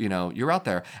 Mm-hmm. You're out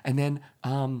there. And then,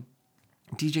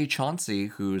 DJ Chauncey,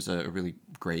 who's a really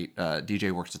great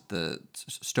DJ, works at the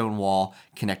Stonewall,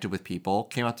 connected with people,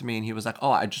 came up to me and he was like,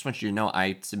 I just want you to know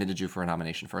I submitted you for a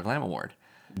nomination for a Glam Award.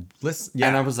 Yeah.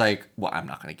 And I was like, well, I'm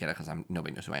not going to get it because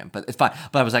nobody knows who I am, but it's fine.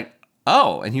 But I was like,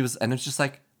 and it's just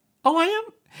like, I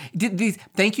am.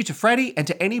 Thank you to Freddie and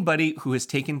to anybody who has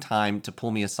taken time to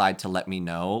pull me aside to let me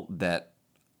know that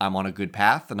I'm on a good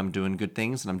path and I'm doing good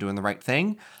things and I'm doing the right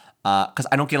thing. Because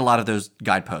I don't get a lot of those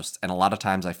guideposts, and a lot of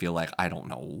times I feel like I don't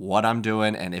know what I'm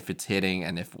doing and if it's hitting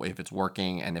and if it's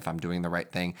working and if I'm doing the right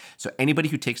thing. So anybody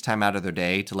who takes time out of their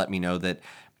day to let me know that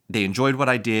they enjoyed what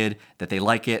I did, that they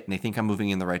like it, and they think I'm moving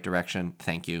in the right direction,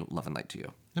 thank you. Love and light to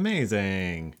you.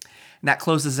 Amazing. And that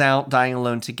closes out Dying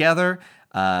Alone Together.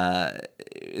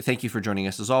 Thank you for joining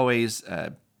us as always.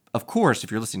 Of course,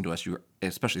 if you're listening to us,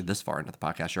 especially this far into the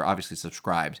podcast, you're obviously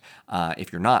subscribed.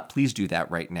 If you're not, please do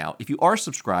that right now. If you are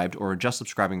subscribed or just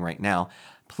subscribing right now,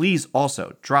 please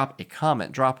also drop a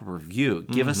comment, drop a review,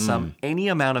 give us any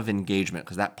amount of engagement,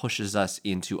 because that pushes us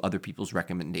into other people's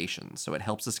recommendations. So it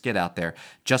helps us get out there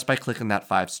just by clicking that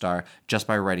 5-star, just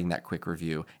by writing that quick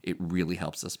review. It really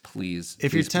helps us. Please.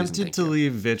 If you're tempted to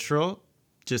leave vitriol,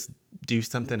 just do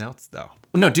something else, though.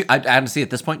 No, I honestly, at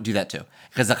this point, do that too.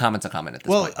 Because a comment's a comment at this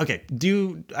point. Well, okay.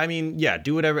 Do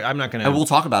whatever. I'm not going to... And we'll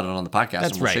talk about it on the podcast.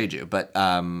 That's and we'll right. shade you. But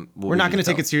we're not going to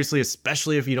take it seriously,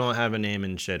 especially if you don't have a name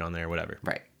and shit on there, whatever.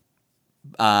 Right.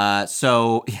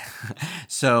 So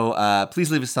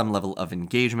please leave us some level of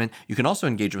engagement. You can also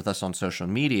engage with us on social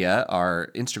media. Our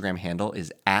Instagram handle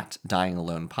is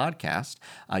 @DyingAlonePodcast.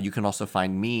 You can also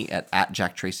find me at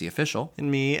Jack Tracy Official.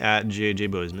 And me at JJ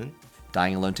Bozeman.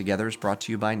 Dying Alone Together is brought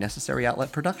to you by Necessary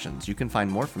Outlet Productions. You can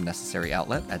find more from Necessary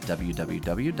Outlet at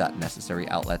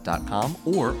www.necessaryoutlet.com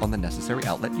or on the Necessary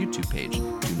Outlet YouTube page.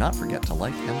 Do not forget to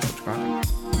like and subscribe.